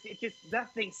it just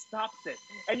nothing stops it.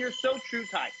 And you're so true,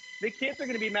 Ty. The kids are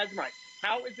going to be mesmerized.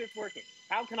 How is this working?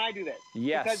 How can I do this?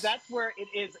 Yes. Because that's where it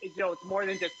is. You know, it's more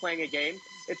than just playing a game.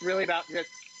 It's really about just,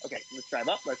 okay, let's drive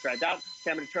up, let's drive down.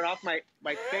 Okay, I'm going to turn off my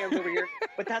fans over here.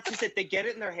 But that's just it. They get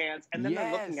it in their hands, and then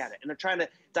they're looking at it, and they're trying to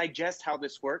digest how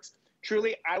this works.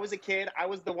 Truly, I was a kid. I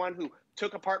was the one who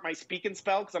took apart my speak and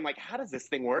spell because I'm like, how does this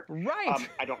thing work? Right.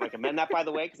 I don't recommend that, by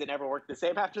the way, because it never worked the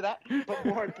same after that. But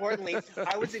more importantly,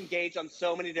 I was engaged on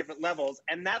so many different levels.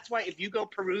 And that's why if you go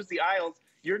peruse the aisles,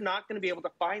 you're not going to be able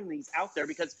to find these out there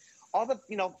because all the,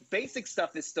 basic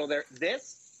stuff is still there.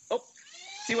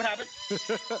 See what happened?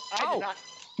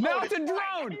 Now it's a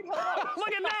drone.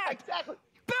 Look at that. Exactly.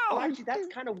 Bill, well, actually, that's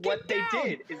kind of what they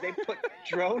did, is they put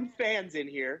drone fans in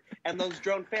here, and those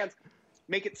drone fans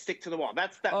make it stick to the wall.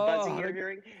 That's that buzzing you're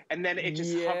hearing, and then it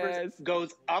just hovers,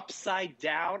 goes upside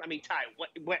down. I mean, Ty,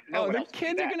 the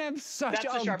kids are going to have such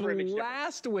a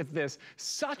blast with this.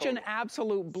 Such an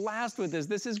absolute blast with this.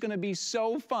 This is going to be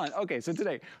so fun. Okay, so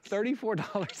today,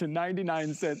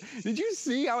 $34.99. Did you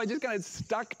see how it just kind of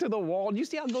stuck to the wall? Do you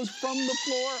see how it goes from the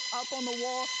floor up on the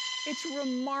wall? It's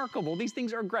remarkable. These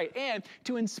things are great. And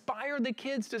to inspire the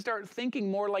kids to start thinking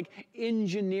more like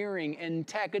engineering and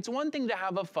tech, it's one thing to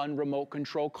have a fun remote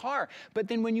control car, but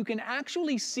then when you can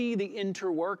actually see the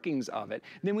interworkings of it,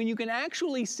 then when you can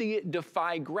actually see it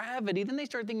defy gravity, then they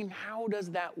start thinking, how does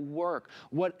that work?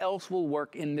 What else will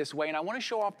work in this way? And I want to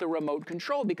show off the remote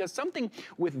control because something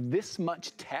with this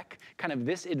much tech, kind of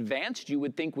this advanced, you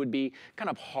would think would be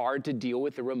kind of hard to deal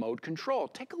with the remote control.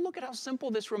 Take a look at how simple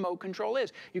this remote control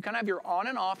is. You kind of have your on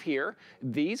and off here.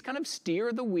 These kind of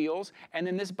steer the wheels, and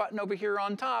then this button over here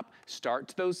on top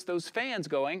starts those fans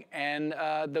going, and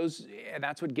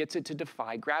that's what gets it to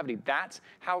defy gravity. That's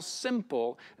how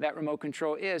simple that remote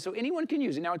control is. So anyone can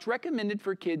use it. Now it's recommended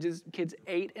for kids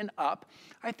 8 and up.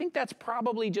 I think that's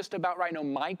probably just about right. I know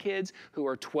my kids who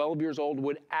are 12 years old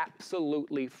would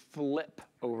absolutely flip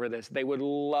over this. They would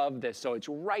love this. So it's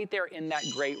right there in that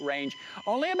great range.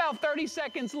 Only about 30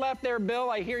 seconds left there,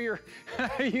 Bill. I hear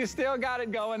you still got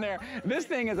it going there. This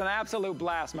thing is an absolute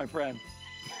blast, my friend.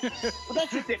 Well,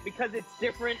 that's just it, because it's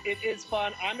different. It is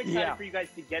fun. I'm excited for you guys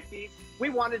to get these. We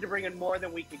wanted to bring in more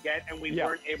than we could get, and we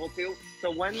weren't able to. So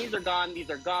when these are gone,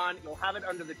 these are gone. You'll have it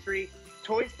under the tree.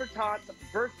 Toys for tots,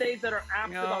 birthdays that are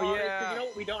after the holidays. Because you know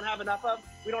what we don't have enough of?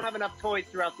 We don't have enough toys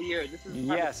throughout the year. This is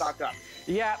time to stock up.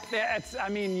 Yeah, I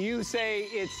mean, you say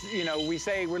it's, we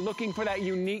say we're looking for that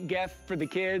unique gift for the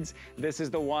kids. This is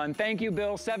the one. Thank you,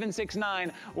 Bill.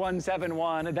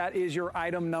 769-171. That is your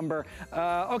item number.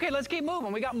 Okay, let's keep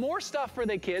moving. We got more stuff for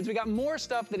the kids. We got more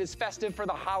stuff that is festive for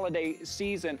the holiday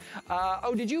season.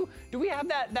 Do we have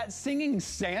that singing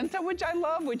Santa, which I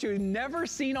love, which you've never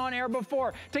seen on air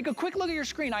before? Take a quick look at your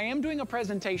screen. I am doing a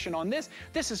presentation on this.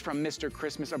 This is from Mr.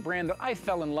 Christmas, a brand that I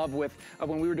fell in love with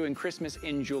when we were doing Christmas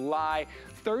in July.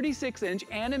 36-inch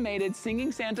animated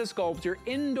singing Santa sculpture,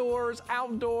 indoors,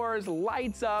 outdoors,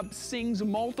 lights up, sings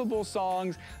multiple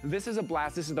songs. This is a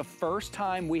blast. This is the first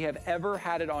time we have ever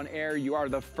had it on air. You are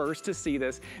the first to see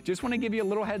this. Just want to give you a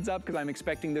little heads up because I'm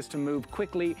expecting this to move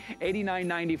quickly.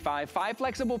 $89.95, 5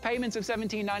 flexible payments of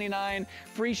 $17.99,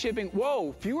 free shipping.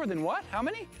 Whoa, fewer than what? How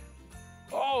many?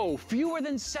 Oh, fewer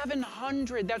than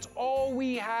 700. That's all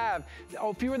we have.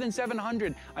 Oh, fewer than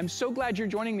 700. I'm so glad you're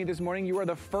joining me this morning. You are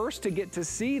the first to get to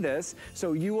see this,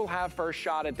 so you will have first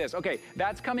shot at this. Okay,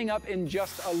 that's coming up in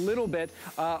just a little bit.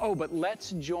 But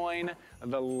let's join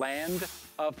the land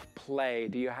of play.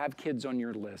 Do you have kids on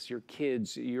your list? Your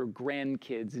kids, your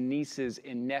grandkids, nieces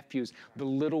and nephews, the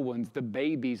little ones, the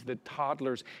babies, the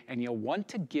toddlers, and you want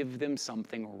to give them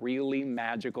something really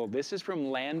magical. This is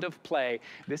from Land of Play.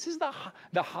 This is the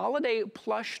holiday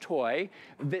plush toy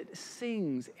that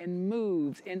sings and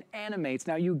moves and animates.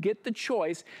 Now you get the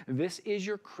choice. This is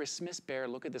your Christmas bear.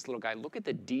 Look at this little guy. Look at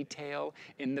the detail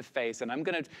in the face. And I'm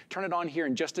going to turn it on here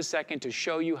in just a second to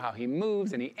show you how he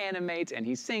moves and he animates and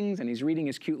he sings and he's reading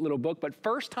his cute little book. But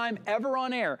first time ever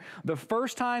on air, the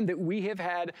first time that we have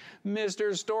had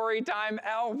Mr. Storytime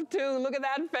Elf too. Look at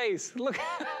that face. Look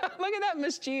at that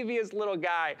mischievous little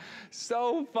guy.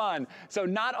 So fun. So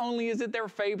not only is it their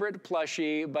favorite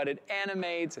plushie, but it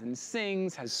animates and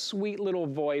sings, has sweet little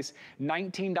voice.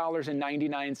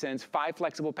 $19.99, 5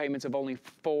 flexible payments of only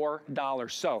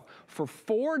 $4. So for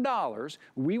 $4,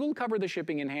 we will cover the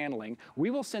shipping and handling. We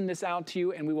will send this out to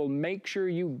you and we will make sure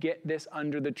you get this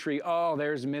under the tree. Oh,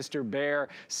 there's Mr. Bear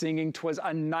singing "'Twas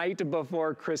a Night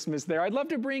Before Christmas" there. I'd love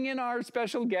to bring in our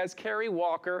special guest. Carrie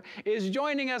Walker is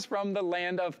joining us from the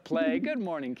Land of Play. Good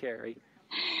morning, Carrie.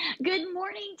 Good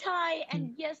morning, Ty.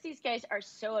 And yes, these guys are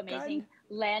so amazing.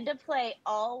 Land of Play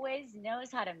always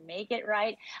knows how to make it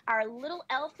right. Our little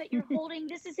elf that you're holding,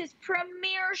 this is his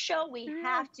premiere show. We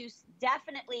have to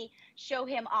definitely show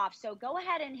him off. So go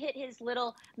ahead and hit his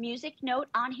little music note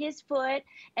on his foot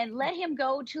and let him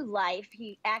go to life.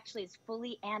 He actually is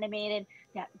fully animated.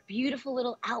 That beautiful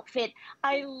little outfit.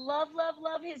 I love, love,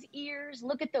 love his ears.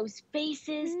 Look at those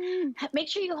faces. Make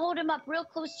sure you hold him up real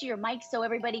close to your mic so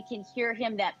everybody can hear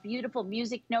him, that beautiful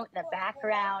music note in the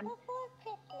background.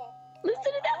 Listen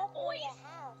to that voice.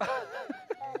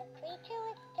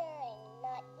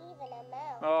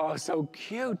 Oh, so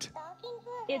cute.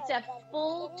 It's a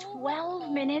full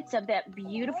 12 minutes of that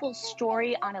beautiful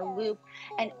story on a loop.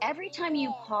 And every time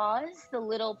you pause the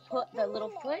little foot,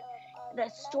 the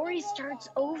story starts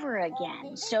over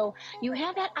again. So you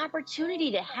have that opportunity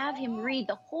to have him read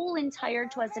the whole entire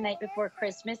 "'Twas the Night Before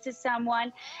Christmas" to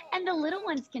someone, and the little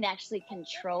ones can actually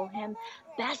control him.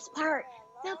 Best part,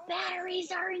 the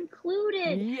batteries are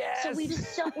included. Yes. So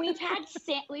we've had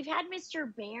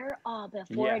Mr. Bear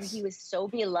before, yes. And he was so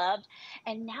beloved.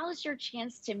 And now is your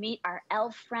chance to meet our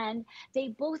elf friend. They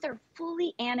both are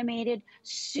fully animated,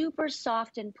 super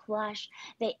soft and plush.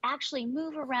 They actually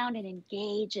move around and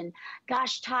engage. And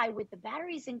gosh, Ty, with the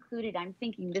batteries included, I'm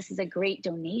thinking this is a great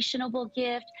donationable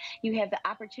gift. You have the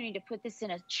opportunity to put this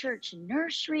in a church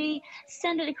nursery,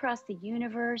 send it across the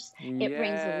universe. It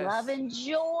brings love and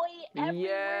joy everywhere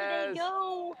they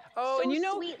go. Oh, so and you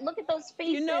know, sweet. Look at those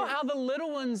faces. You know how the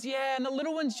little ones, and the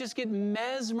little ones just get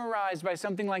mesmerized by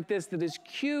something like this that is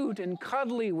cute and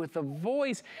cuddly with a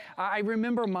voice. I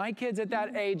remember my kids at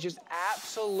that age just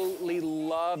absolutely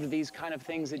loved these kind of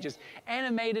things that just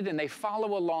animated, and they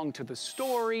follow along to the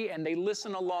story and they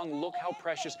listen along. Look how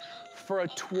precious. For a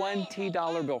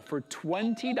 $20 bill, for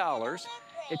 $20,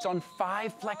 it's on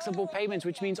 5 flexible payments,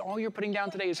 which means all you're putting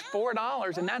down today is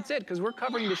 $4, and that's it, because we're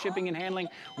covering the shipping and handling.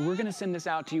 We're going to send this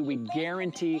out to you. We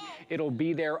guarantee it'll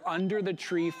be there under the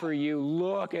tree for you.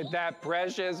 Look at that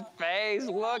precious face.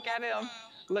 Look at him.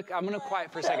 Look, I'm going to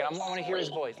quiet for a second. I want to hear his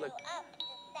voice. Look.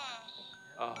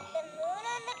 Oh.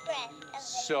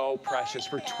 So precious.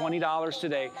 For $20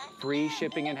 today, free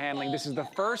shipping and handling. This is the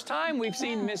first time we've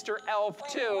seen Mr. Elf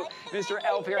too. Mr.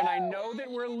 Elf here, and I know that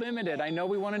we're limited. I know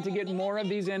we wanted to get more of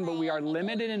these in, but we are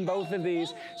limited in both of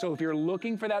these. So if you're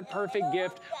looking for that perfect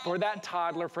gift for that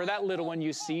toddler, for that little one,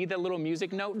 you see the little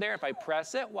music note there? If I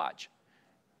press it, watch.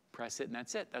 Press it, and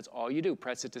that's it. That's all you do.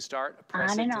 Press it to start,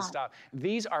 press it to stop.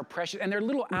 These are precious, and their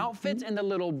little outfits and the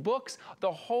little books, the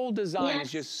whole design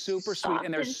is just super sweet,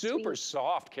 and they're super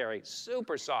soft, Carrie,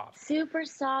 super soft. Super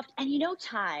soft. And you know,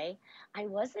 Ty, I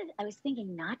was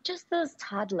thinking not just those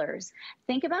toddlers.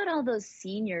 Think about all those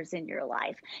seniors in your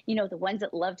life. You know, the ones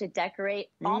that love to decorate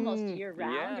almost year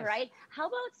round, right? How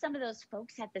about some of those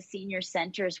folks at the senior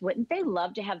centers? Wouldn't they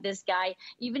love to have this guy,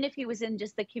 even if he was in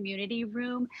just the community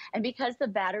room? And because the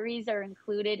battery batteries are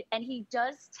included, and he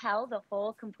does tell the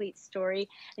whole complete story.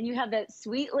 And you have that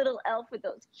sweet little elf with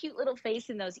those cute little face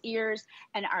and those ears,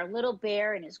 and our little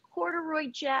bear in his corduroy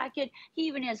jacket. He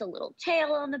even has a little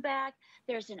tail on the back.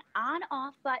 There's an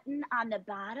on-off button on the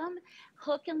bottom,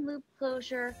 hook and loop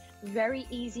closure, very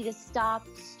easy to stop,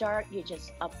 start. You're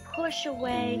just a push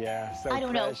away. Yeah, so I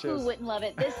don't precious. know who wouldn't love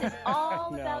it. This is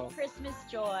all about Christmas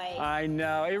joy. I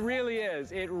know, it really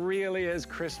is. It really is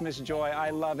Christmas joy. I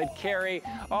love it. Carrie,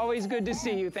 always good to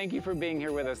see you. Thank you for being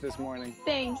here with us this morning.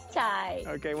 Thanks, Ty.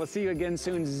 Okay, we'll see you again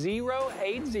soon.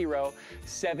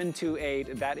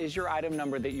 080-728. That is your item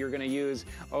number that you're going to use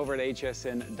over at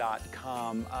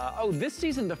hsn.com. This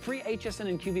season, the free HSN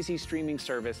and QVC streaming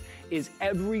service is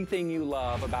everything you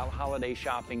love about holiday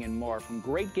shopping and more. From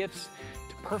great gifts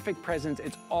to perfect presents,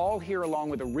 it's all here along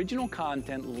with original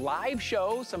content, live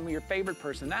shows, some of your favorite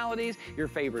personalities, your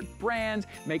favorite brands.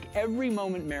 Make every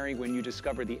moment merry when you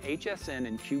discover the HSN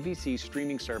and QVC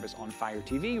streaming service on Fire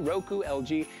TV, Roku,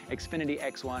 LG, Xfinity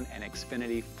X1, and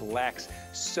Xfinity Flex.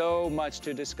 So much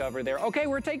to discover there. Okay,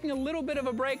 we're taking a little bit of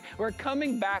a break. We're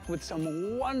coming back with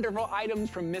some wonderful items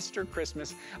from Mr.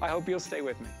 Christmas. I hope you'll stay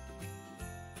with me.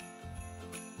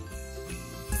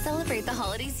 Celebrate the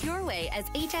holidays your way as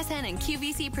HSN and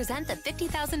QVC present the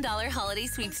 $50,000 Holiday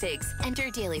Sweepstakes. Enter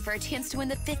daily for a chance to win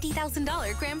the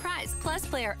 $50,000 grand prize. Plus,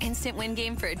 play our instant win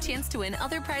game for a chance to win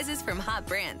other prizes from hot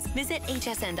brands. Visit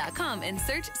hsn.com and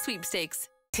search Sweepstakes.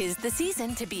 'Tis the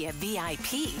season to be a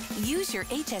VIP. Use your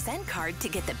HSN card to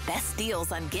get the best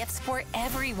deals on gifts for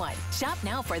everyone. Shop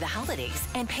now for the holidays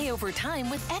and pay over time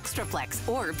with Extra Flex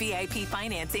or VIP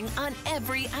financing on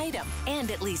every item.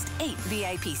 And at least 8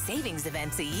 VIP savings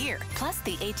events a year. Plus,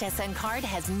 the HSN card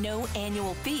has no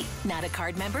annual fee. Not a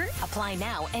card member? Apply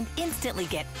now and instantly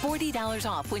get $40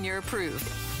 off when you're approved.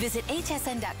 Visit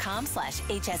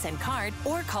hsn.com/HSN card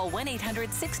or call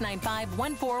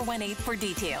 1-800-695-1418 for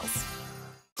details.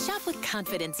 Shop with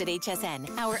confidence at HSN.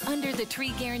 Our Under the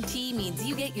Tree guarantee means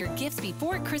you get your gifts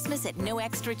before Christmas at no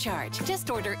extra charge.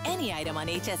 Just order any item on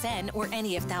HSN or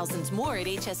any of thousands more at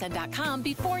hsn.com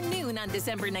before noon on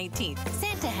December 19th.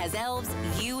 Santa has elves,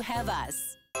 you have us.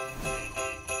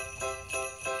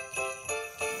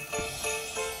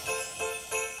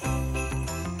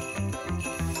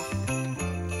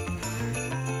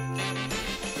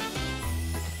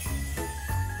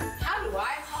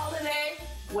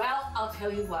 Well, I'll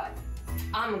tell you what.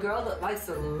 I'm a girl that likes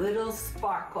a little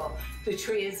sparkle. The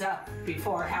tree is up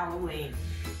before Halloween.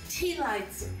 Tea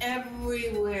lights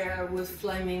everywhere with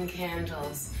flaming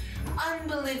candles.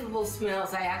 Unbelievable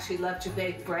smells. I actually love to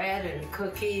bake bread and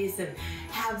cookies and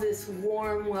have this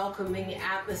warm, welcoming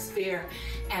atmosphere.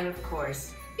 And of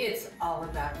course, it's all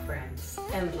about friends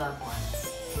and loved ones.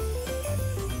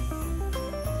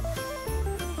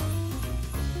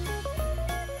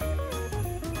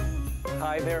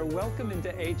 Hi there, welcome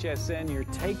into HSN. You're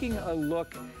taking a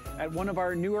look at one of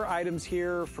our newer items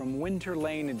here from Winter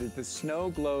Lane. It is the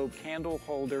Snow Globe candle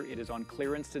holder. It is on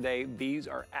clearance today. These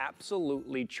are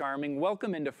absolutely charming.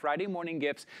 Welcome into Friday Morning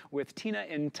Gifts with Tina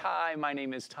and Ty. My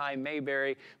name is Ty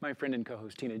Mayberry. My friend and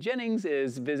co-host Tina Jennings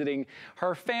is visiting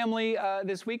her family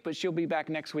this week, but she'll be back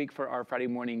next week for our Friday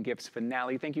Morning Gifts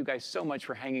finale. Thank you guys so much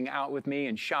for hanging out with me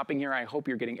and shopping here. I hope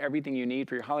you're getting everything you need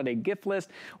for your holiday gift list.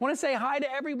 I want to say hi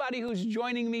to everybody who's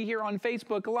joining me here on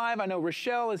Facebook Live. I know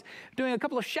Rochelle is doing a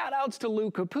couple of shout outs to Lou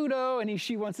Caputo, and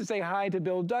she wants to say hi to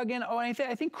Bill Duggan. Oh, and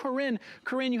I think Corinne,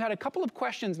 you had a couple of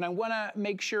questions, and I want to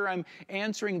make sure I'm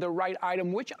answering the right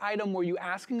item. Which item were you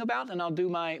asking about? And I'll do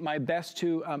my best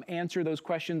to answer those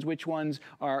questions. Which ones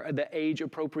are the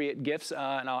age-appropriate gifts?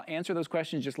 And I'll answer those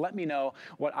questions. Just let me know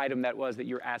what item that was that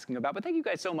you're asking about. But thank you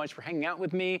guys so much for hanging out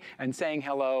with me and saying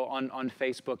hello on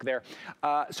Facebook there.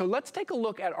 So let's take a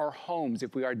look at our homes.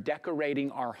 If we are decorating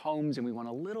our homes and we want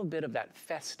a little bit of that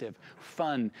festive,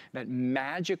 fun, that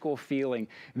magical feeling.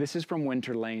 This is from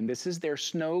Winter Lane. This is their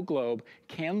Snow Globe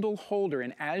candle holder.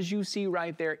 And as you see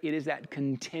right there, it is that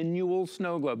continual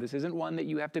snow globe. This isn't one that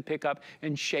you have to pick up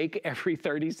and shake every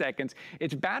 30 seconds.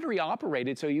 It's battery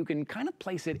operated, so you can kind of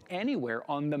place it anywhere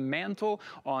on the mantle,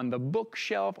 on the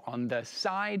bookshelf, on the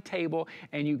side table,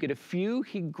 and you get a few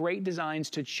great designs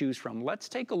to choose from. Let's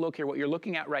take a look here. What you're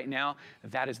looking at right now,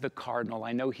 that is the cardinal.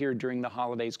 I know here during the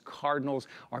holidays, cardinals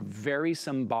are very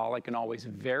symbolic and always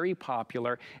very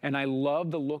popular, and I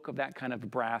love the look of that kind of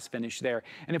brass finish there.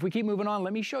 And if we keep moving on,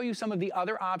 let me show you some of the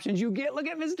other options you get. Look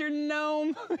at Mr.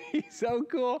 Gnome. He's so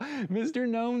cool. Mr.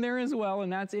 Gnome there as well,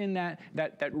 and that's in that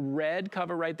red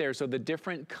cover right there. So the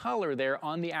different color there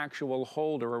on the actual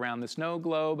holder around the snow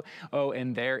globe. Oh,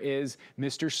 and there is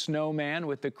Mr. Snowman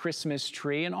with the Christmas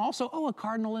tree, and also, oh, a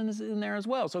cardinal in there as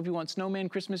well. So if you want snowman,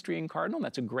 Christmas tree, and cardinal,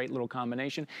 that's a great little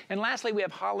combination. And lastly, we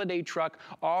have holiday truck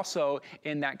also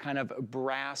in that kind of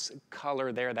brass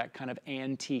color there, that kind of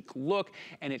antique look,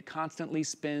 and it constantly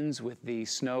spins with the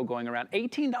snow going around.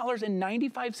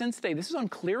 $18.95 today. This is on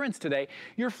clearance today.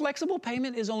 Your flexible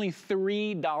payment is only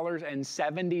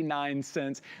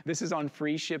 $3.79. This is on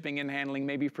free shipping and handling,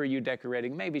 maybe for you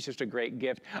decorating, maybe it's just a great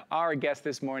gift. Our guest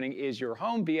this morning is your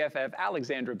home BFF.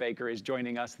 Alexandra Baker is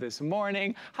joining us this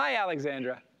morning. Hi,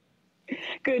 Alexandra.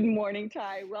 Good morning,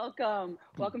 Ty. Welcome.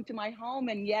 Welcome to my home.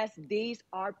 And yes, these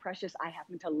are precious. I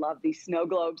happen to love these snow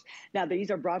globes. Now,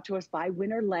 these are brought to us by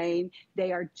Winter Lane.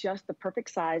 They are just the perfect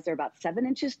size. They're about 7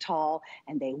 inches tall,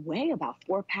 and they weigh about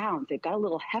 4 pounds. They've got a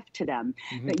little heft to them.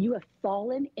 But you have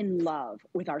fallen in love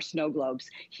with our snow globes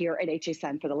here at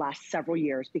HSN for the last several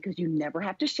years because you never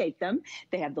have to shake them.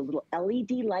 They have the little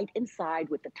LED light inside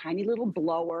with the tiny little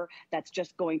blower that's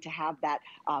just going to have that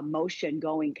motion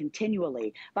going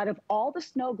continually. But of all the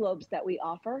snow globes that we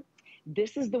offer,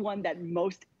 this is the one that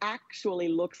most actually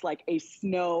looks like a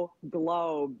snow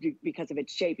globe because of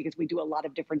its shape, because we do a lot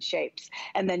of different shapes.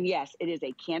 And then, yes, it is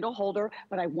a candle holder,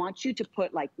 but I want you to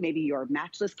put like maybe your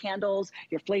matchless candles,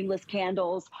 your flameless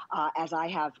candles, as I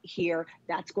have here.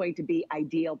 That's going to be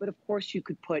ideal. But of course, you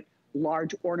could put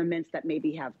large ornaments that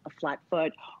maybe have a flat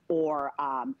foot, or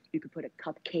you could put a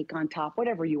cupcake on top,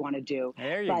 whatever you want to do.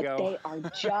 There you go. But they are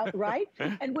just, right?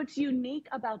 And what's unique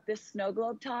about this snow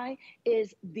globe, Ty,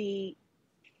 is the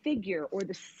figure or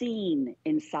the scene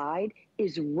inside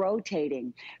is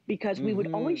rotating, because we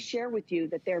would always share with you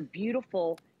that they're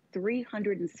beautiful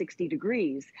 360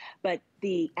 degrees, but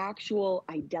the actual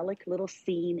idyllic little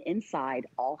scene inside,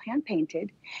 all hand painted,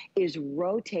 is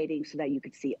rotating so that you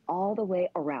could see all the way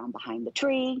around behind the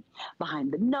tree,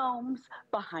 behind the gnomes,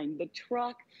 behind the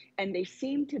truck, and they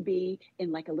seem to be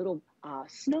in like a little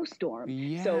snowstorm.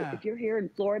 Yeah. So if you're here in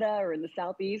Florida or in the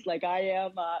Southeast like I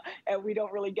am, and we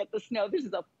don't really get the snow, this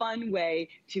is a fun way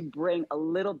to bring a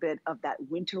little bit of that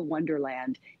winter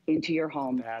wonderland into your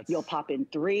home. You'll pop in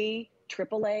 3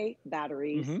 AAA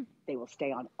batteries. They will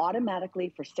stay on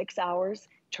automatically for 6 hours,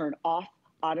 turn off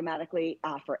automatically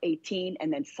for 18,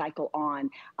 and then cycle on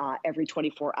every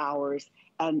 24 hours.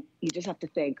 And you just have to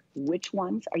think, which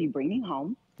ones are you bringing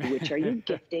home? Which are you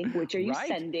gifting? Which are you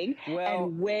sending? Well,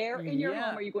 and where in your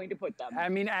home are you going to put them? I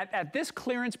mean, at this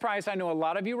clearance price, I know a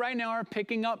lot of you right now are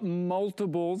picking up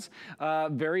multiples.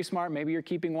 Very smart. Maybe you're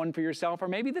keeping one for yourself, or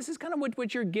maybe this is kind of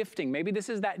what you're gifting. Maybe this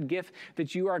is that gift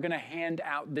that you are going to hand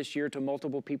out this year to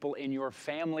multiple people in your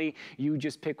family. You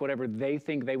just pick whatever they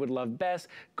think they would love best.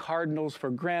 Cardinals for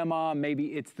grandma.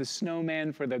 Maybe it's the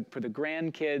snowman for the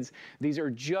grandkids. These are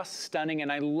just stunning,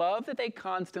 and I love that they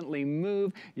constantly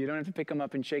move. You don't have to pick them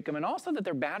up and shake them, and also that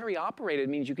they're battery operated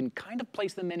means you can kind of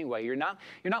place them anyway. You're not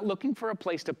looking for a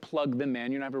place to plug them in.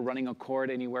 You're never running a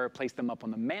cord anywhere. Place them up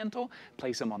on the mantle,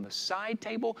 place them on the side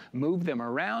table, move them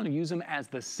around, use them as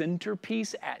the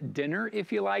centerpiece at dinner if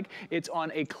you like. It's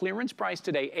on a clearance price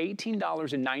today,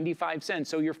 $18.95.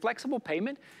 So your flexible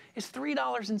payment is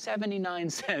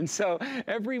 $3.79. So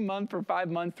every month for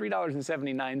 5 months,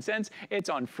 $3.79. It's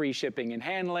on free shipping and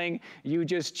handling. You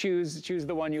just choose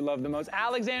the one you love the most.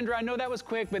 Alexandra, I know that was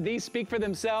quick, but these speak for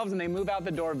themselves and they move out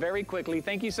the door very quickly.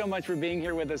 Thank you so much for being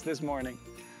here with us this morning.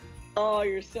 Oh,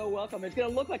 you're so welcome. It's going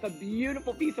to look like a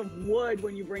beautiful piece of wood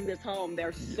when you bring this home.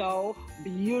 They're so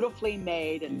beautifully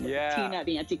made. And Tina,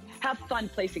 the antique, have fun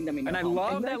placing them in your home. And I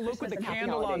love that look with the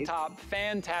candle on top.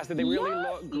 Fantastic. They really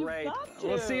look great.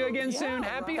 We'll see you again soon.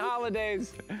 Happy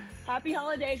holidays. Happy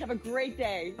holidays. Have a great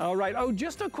day. All right. Oh,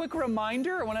 just a quick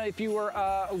reminder. If you were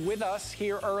with us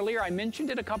here earlier, I mentioned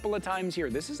it a couple of times here.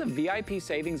 This is a VIP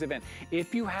savings event.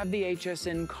 If you have the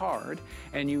HSN card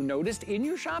and you noticed in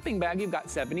your shopping bag you've got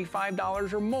 $75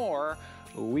 or more,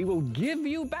 we will give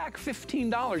you back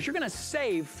 $15. You're going to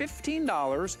save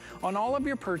 $15 on all of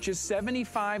your purchase,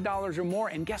 $75 or more.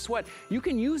 And guess what? You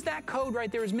can use that code right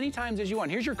there as many times as you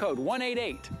want. Here's your code,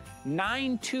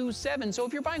 188927. So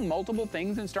if you're buying multiple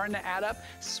things and starting to add up,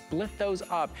 split those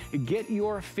up. Get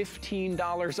your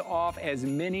 $15 off as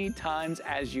many times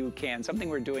as you can. Something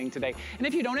we're doing today. And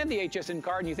if you don't have the HSN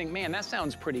card and you think, man, that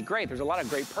sounds pretty great. There's a lot of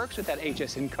great perks with that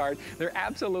HSN card. There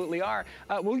absolutely are.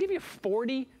 We'll give you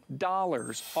 $40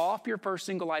 off your first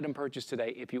single item purchase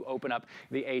today if you open up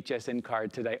the HSN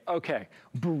card today. Okay,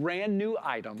 brand new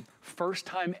item first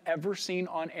time ever seen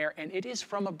on air, and it is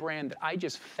from a brand that I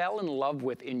just fell in love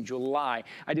with in July.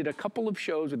 I did a couple of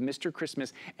shows with Mr.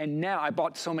 Christmas, and now I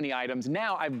bought so many items.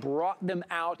 Now I've brought them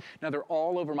out. Now they're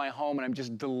all over my home, and I'm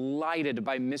just delighted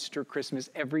by Mr. Christmas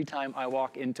every time I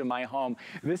walk into my home.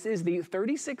 This is the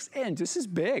 36-inch. This is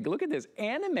big. Look at this.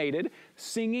 Animated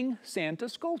singing Santa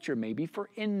sculpture, maybe for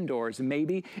indoors,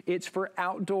 maybe it's for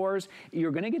outdoors.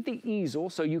 You're gonna get the easel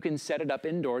so you can set it up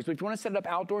indoors, but if you wanna set it up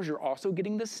outdoors, you're also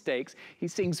getting the stakes. He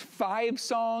sings 5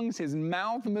 songs, his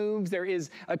mouth moves, there is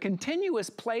a continuous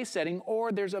play setting,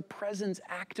 or there's a presence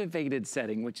activated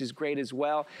setting, which is great as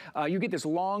well. You get this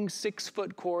long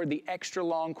 6-foot cord, the extra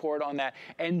long cord on that,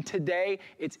 and today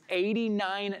it's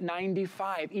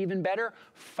 $89.95. Even better,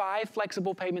 5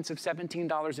 flexible payments of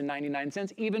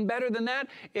 $17.99. Even better than that,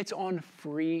 it's on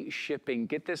free shipping.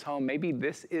 Get this home. Maybe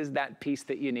this is that piece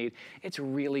that you need. It's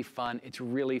really fun. It's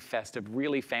really festive,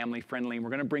 really family friendly. And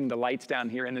we're gonna bring the lights down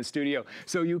here in the studio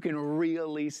so you can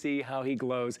really see how he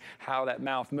glows, how that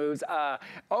mouth moves.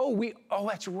 Oh,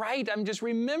 that's right. I'm just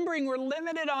remembering we're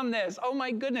limited on this. Oh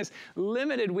my goodness,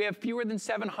 limited. We have fewer than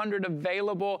 700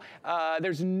 available.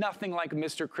 There's nothing like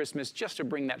Mr. Christmas just to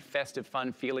bring that festive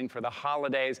fun feeling for the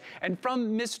holidays. And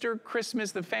from Mr.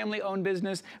 Christmas, the family-owned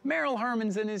business, Meryl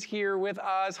Hermanson is here with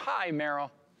us. Hi, Meryl.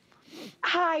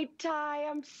 Hi, Ty.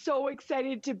 I'm so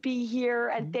excited to be here,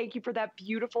 and thank you for that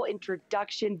beautiful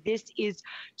introduction. This is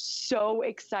so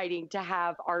exciting to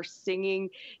have our singing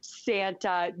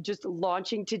Santa just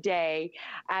launching today.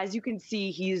 As you can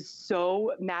see, he is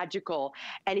so magical,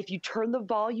 and if you turn the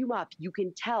volume up, you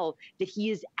can tell that he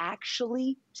is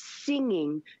actually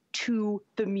singing to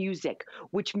the music,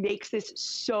 which makes this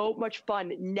so much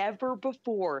fun. Never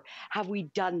before have we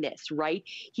done this, right?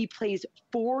 He plays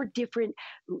 4 different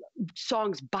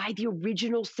songs by the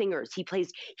original singers. He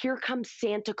plays Here Comes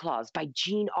Santa Claus by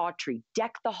Gene Autry,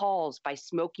 Deck the Halls by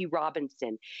Smokey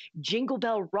Robinson, Jingle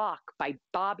Bell Rock by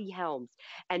Bobby Helms,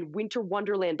 and Winter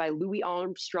Wonderland by Louis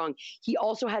Armstrong. He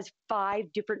also has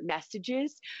 5 different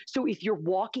messages. So if you're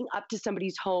walking up to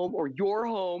somebody's home or your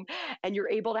home and you're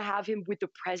able to have him with the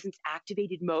presence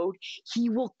activated mode, he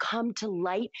will come to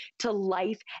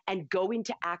life and go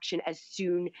into action as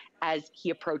soon as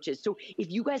he approaches. So if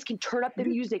you guys can turn up the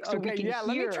music so we can hear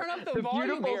let me turn up the volume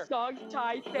beautiful here. songs,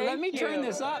 Ty. Let me turn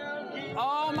this up.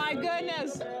 Oh my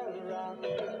goodness.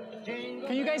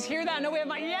 Can you guys hear that? No, we have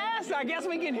yes, I guess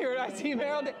we can hear it. I see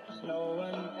Meryl.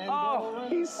 Oh,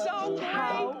 he's so great.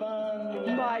 How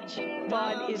much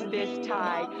fun is this,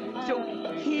 Ty? So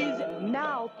his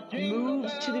mouth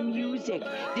moves to the music.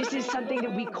 This is something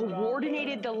that we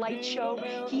coordinated the light show.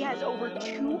 He has over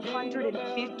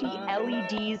 250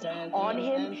 LEDs on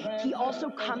him. He also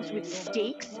comes with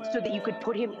stakes so that you could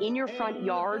put him in your front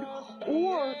yard,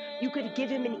 or you could give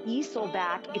him an easel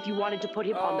back if you wanted to put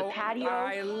him on the patio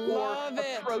or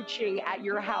approaching at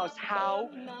your house. How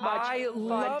much I fun,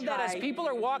 love that. Ty. As people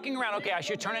are walking around, okay, I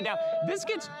should turn it down.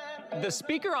 The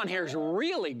speaker on here is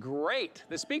really great.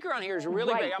 The speaker on here is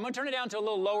really great. I'm gonna turn it down to a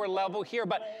little lower level here,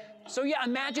 but so yeah,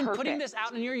 imagine putting this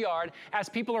out in your yard as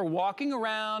people are walking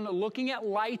around, looking at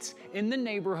lights in the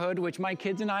neighborhood, which my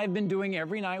kids and I have been doing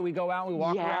every night. We go out, we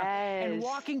walk around, and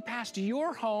walking past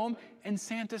your home, and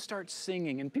Santa starts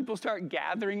singing, and people start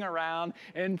gathering around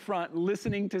in front,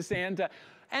 listening to Santa.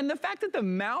 And the fact that the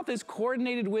mouth is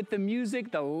coordinated with the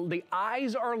music, the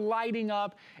eyes are lighting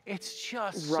up, it's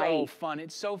just so fun.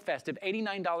 It's so festive.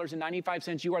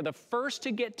 $89.95. You are the first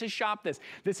to get to shop this.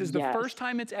 This is the first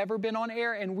time it's ever been on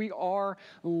air, and we are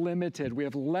limited. We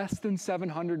have less than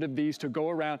 700 of these to go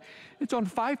around. It's on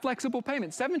 5 flexible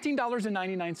payments,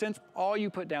 $17.99. All you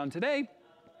put down today.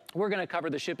 We're gonna cover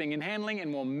the shipping and handling,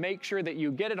 and we'll make sure that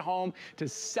you get it home to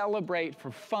celebrate for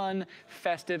fun,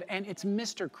 festive, and it's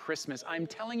Mr. Christmas. I'm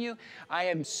telling you, I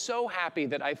am so happy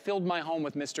that I filled my home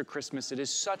with Mr. Christmas. It is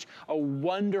such a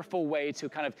wonderful way to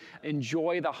kind of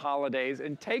enjoy the holidays.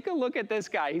 And take a look at this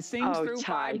guy. He sings through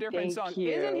 5 different songs.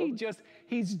 Isn't he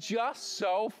he's just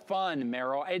so fun,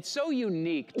 Meryl. It's so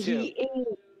unique, too.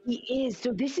 He is.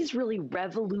 So this is really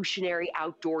revolutionary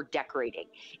outdoor decorating.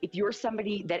 If you're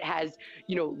somebody that has,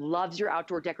 loves your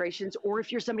outdoor decorations, or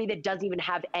if you're somebody that doesn't even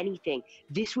have anything,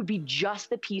 this would be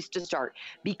just the piece to start,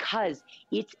 because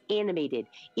it's animated,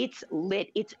 it's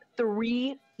lit, it's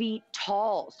 3 feet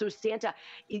tall. So Santa,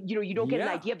 you don't get an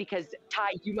idea because,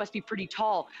 Ty, you must be pretty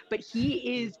tall, but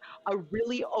he is a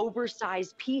really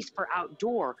oversized piece for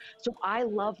outdoor. So I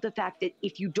love the fact that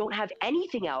if you don't have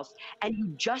anything else and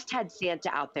you just had Santa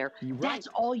out there, that's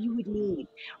all you would need,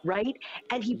 right?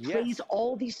 And he plays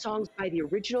all these songs by the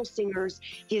original singers.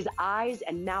 His eyes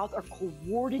and mouth are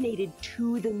coordinated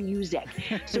to the music.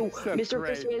 So Mr.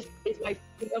 Christmas is my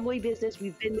family business.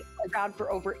 We've been around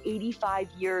for over 85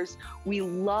 years. We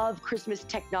love Christmas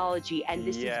technology, and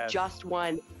this is just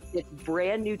one that's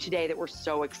brand new today that we're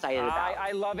so excited about.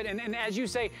 I love it. And as you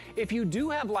say, if you do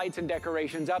have lights and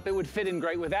decorations up, it would fit in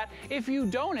great with that. If you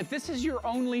don't, if this is your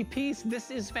only piece,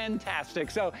 this is fantastic.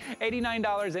 So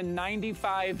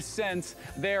 $89.95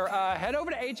 there. Head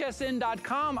over to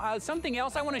hsn.com. Something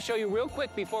else I want to show you real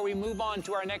quick before we move on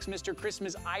to our next Mr.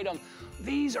 Christmas item.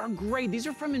 These are great. These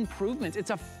are from Improvements.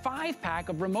 It's a 5-pack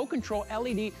of remote control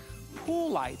LED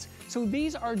pool lights. So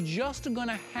these are just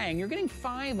gonna hang. You're getting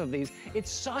 5 of these.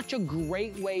 It's such a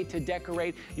great way to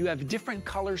decorate. You have different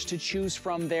colors to choose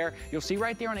from there. You'll see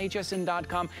right there on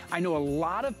hsn.com. I know a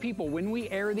lot of people, when we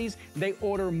air these, they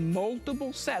order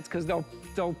multiple sets because they'll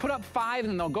put up 5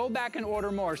 and then they'll go back and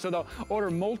order more. So they'll order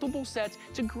multiple sets.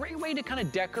 It's a great way to kind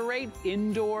of decorate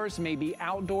indoors, maybe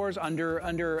outdoors, under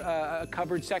a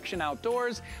covered section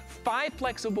outdoors. 5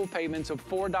 flexible payments of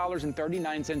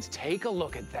 $4.39. Take a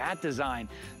look at that design.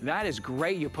 That is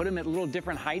great. You put them at little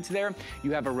different heights there.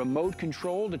 You have a remote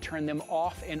control to turn them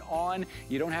off and on.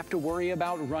 You don't have to worry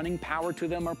about running power to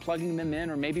them or plugging them in,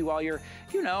 or maybe while you're,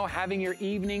 you know, having your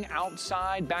evening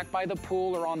outside, back by the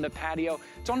pool or on the patio.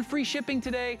 It's on free shipping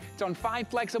today. It's on 5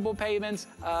 flexible payments.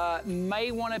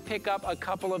 May want to pick up a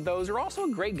couple of those, or also a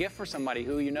great gift for somebody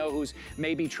who you know who's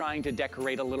maybe trying to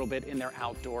decorate a little bit in their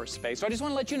outdoor space. So I just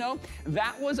want to let you know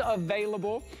that was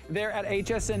available there at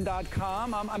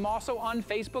hsn.com. I'm also on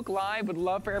Facebook Live. Would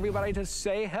love for everybody to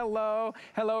say hello.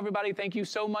 Hello, everybody. Thank you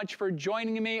so much for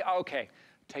joining me. Okay.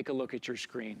 Take a look at your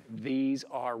screen. These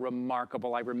are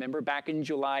remarkable. I remember back in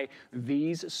July,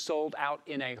 these sold out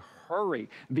in a hurry.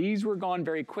 These were gone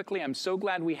very quickly. I'm so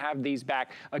glad we have these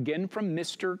back. Again, from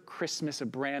Mr. Christmas, a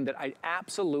brand that I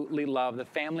absolutely love, the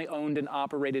family-owned and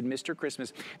operated Mr.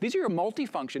 Christmas. These are your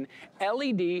multifunction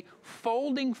LED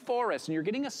folding forests, and you're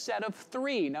getting a set of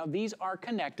 3. Now, these are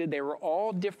connected. They were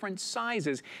all different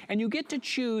sizes, and you get to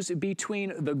choose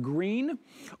between the green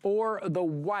or the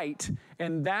white,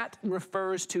 and that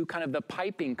refers to kind of the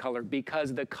piping color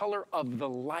because the color of the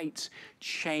lights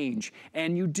change.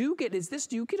 And you do get,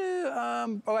 do you get a,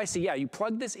 oh, I see, yeah, you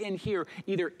plug this in here,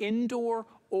 either indoor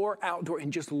or outdoor,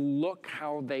 and just look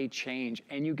how they change.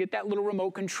 And you get that little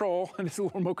remote control, this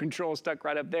little remote control stuck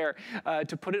right up there,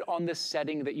 to put it on the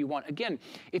setting that you want. Again,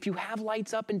 if you have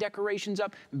lights up and decorations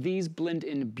up, these blend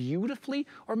in beautifully,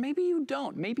 or maybe you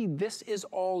don't. Maybe this is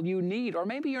all you need, or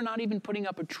maybe you're not even putting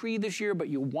up a tree this year, but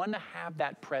you want to have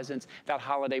that presence, that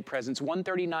holiday presence.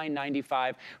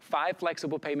 $139.95, 5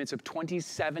 flexible payments of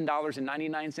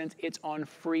 $27.99. It's on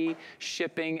free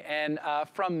shipping. And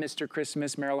from Mr.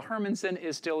 Christmas, Meryl Hermanson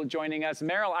is still joining us.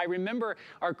 Meryl, I remember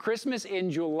our Christmas in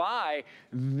July.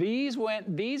 These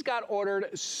got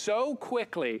ordered so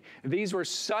quickly. These were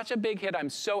such a big hit. I'm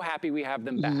so happy we have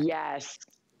them back. Yes.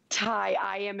 Ty,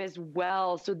 I am as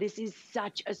well. So this is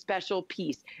such a special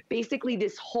piece. Basically,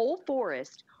 this whole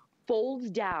forest folds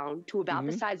down to about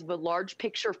the size of a large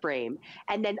picture frame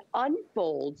and then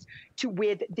unfolds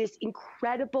with this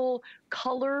incredible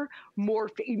color morph.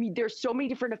 I mean, there's so many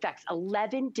different effects,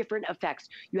 11 different effects.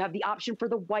 You have the option for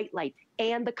the white light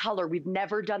and the color. We've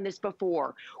never done this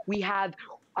before. We have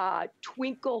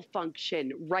twinkle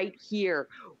function right here.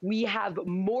 We have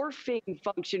morphing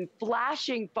function,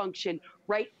 flashing function,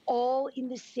 right? All in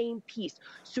the same piece.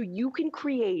 So you can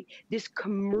create this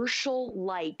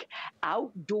commercial-like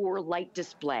outdoor light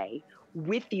display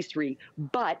with these 3,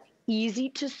 but easy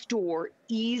to store,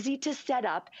 easy to set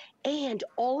up, and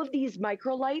all of these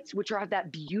micro lights, which have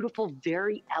that beautiful,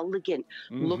 very elegant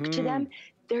look to them,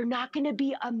 they're not going to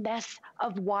be a mess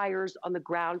of wires on the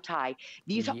ground, Ty.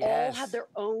 These all have their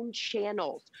own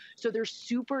channels. So they're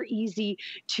super easy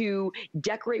to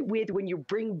decorate with. When you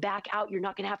bring back out, you're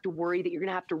not going to have to worry that you're going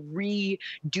to have to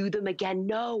redo them again.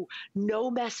 No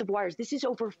mess of wires. This is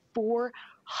over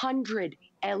 400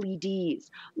 LEDs.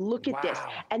 Look at this.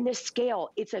 And the scale,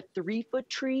 it's a 3-foot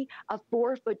tree, a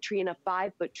 4-foot tree, and a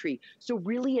 5-foot tree. So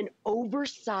really an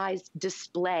oversized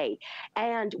display.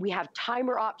 And we have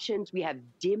timer options. We have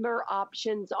dimmer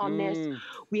options on this.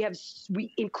 We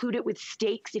include it with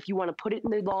stakes if you want to put it in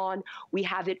the lawn. We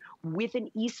have it with an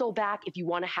easel back if you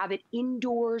want to have it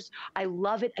indoors. I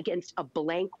love it against a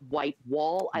blank white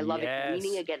wall. I love it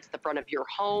leaning against the front of your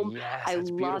home. I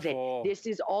love it. This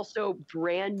is also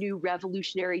brand new revolutionary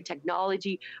revolutionary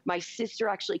technology. My sister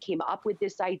actually came up with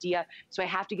this idea, so I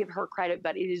have to give her credit,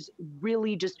 but it is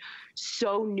really just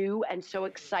so new and so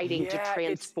exciting to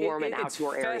transform an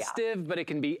outdoor area. It's festive, but it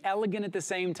can be elegant at the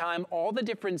same time. All the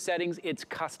different settings, it's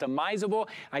customizable.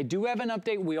 I do have an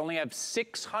update. We only have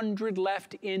 600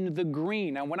 left in the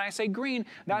green. Now, when I say green,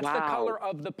 that's the color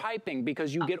of the piping,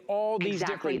 because you get all these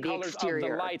different colors of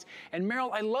the lights. And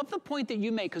Meryl, I love the point that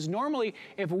you make, because normally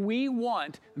if we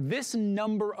want this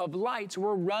number of lights,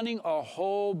 we're running a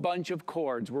whole bunch of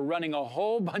cords. We're running a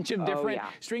whole bunch of different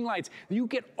string lights. You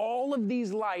get all of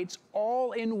these lights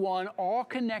all in one, all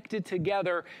connected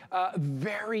together,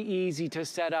 very easy to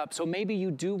set up. So maybe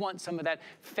you do want some of that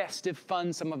festive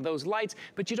fun, some of those lights,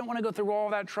 but you don't want to go through all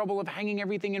that trouble of hanging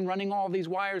everything and running all these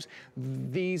wires.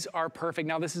 These are perfect.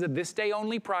 Now, this is a this day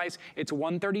only price. It's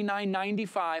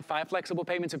 $139.95, 5 flexible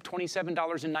payments of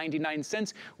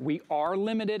 $27.99. We are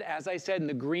limited, as I said, in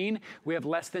the green. We have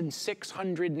less than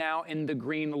 600 now in the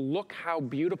green. Look how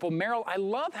beautiful. Meryl, I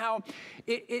love how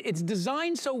it's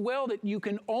designed so well that you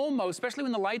can almost, especially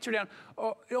when the lights are down,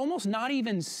 almost not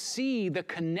even see the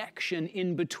connection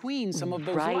in between some of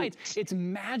those lights. It's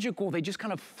magical. They just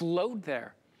kind of float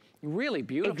there. Really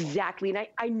beautiful. Exactly. And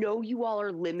I know you all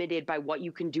are limited by what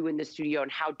you can do in the studio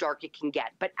and how dark it can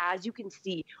get. But as you can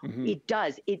see, it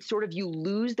does. It's sort of, you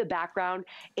lose the background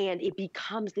and it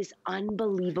becomes this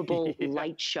unbelievable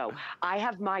light show. I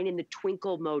have mine in the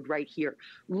twinkle mode right here.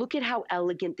 Look at how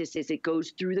elegant this is. It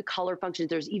goes through the color functions.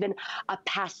 There's even a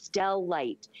pastel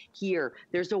light here.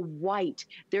 There's a white.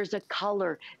 There's a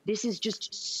color. This is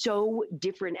just so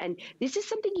different. And this is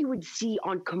something you would see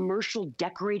on commercial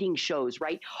decorating shows,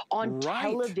 right? On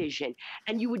television.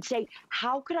 And you would say,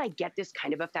 how could I get this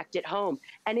kind of effect at home?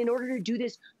 And in order to do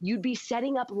this, you'd be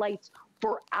setting up lights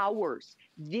for hours.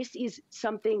 This is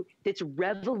something that's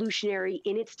revolutionary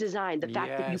in its design. The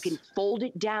fact that you can fold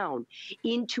it down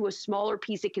into a smaller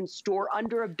piece. It can store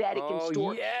under a bed. It can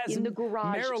store in the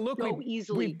garage. Meryl, look,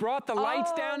 easily. We brought the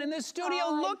lights down in the studio.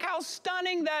 Look how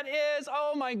stunning that is.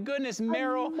 Oh my goodness,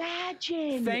 Meryl.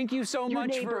 Imagine. Thank you so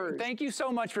much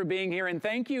for being here, and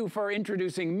thank you for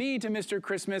introducing me to Mr.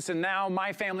 Christmas, and now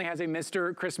my family has a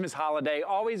Mr. Christmas holiday.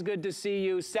 Always good to see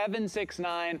you.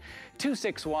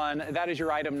 769-261. That is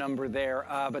your item number there.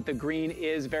 But the green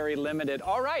is very limited.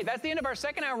 All right, that's the end of our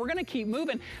second hour. We're going to keep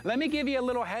moving. Let me give you a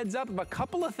little heads up of a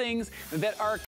couple of things that are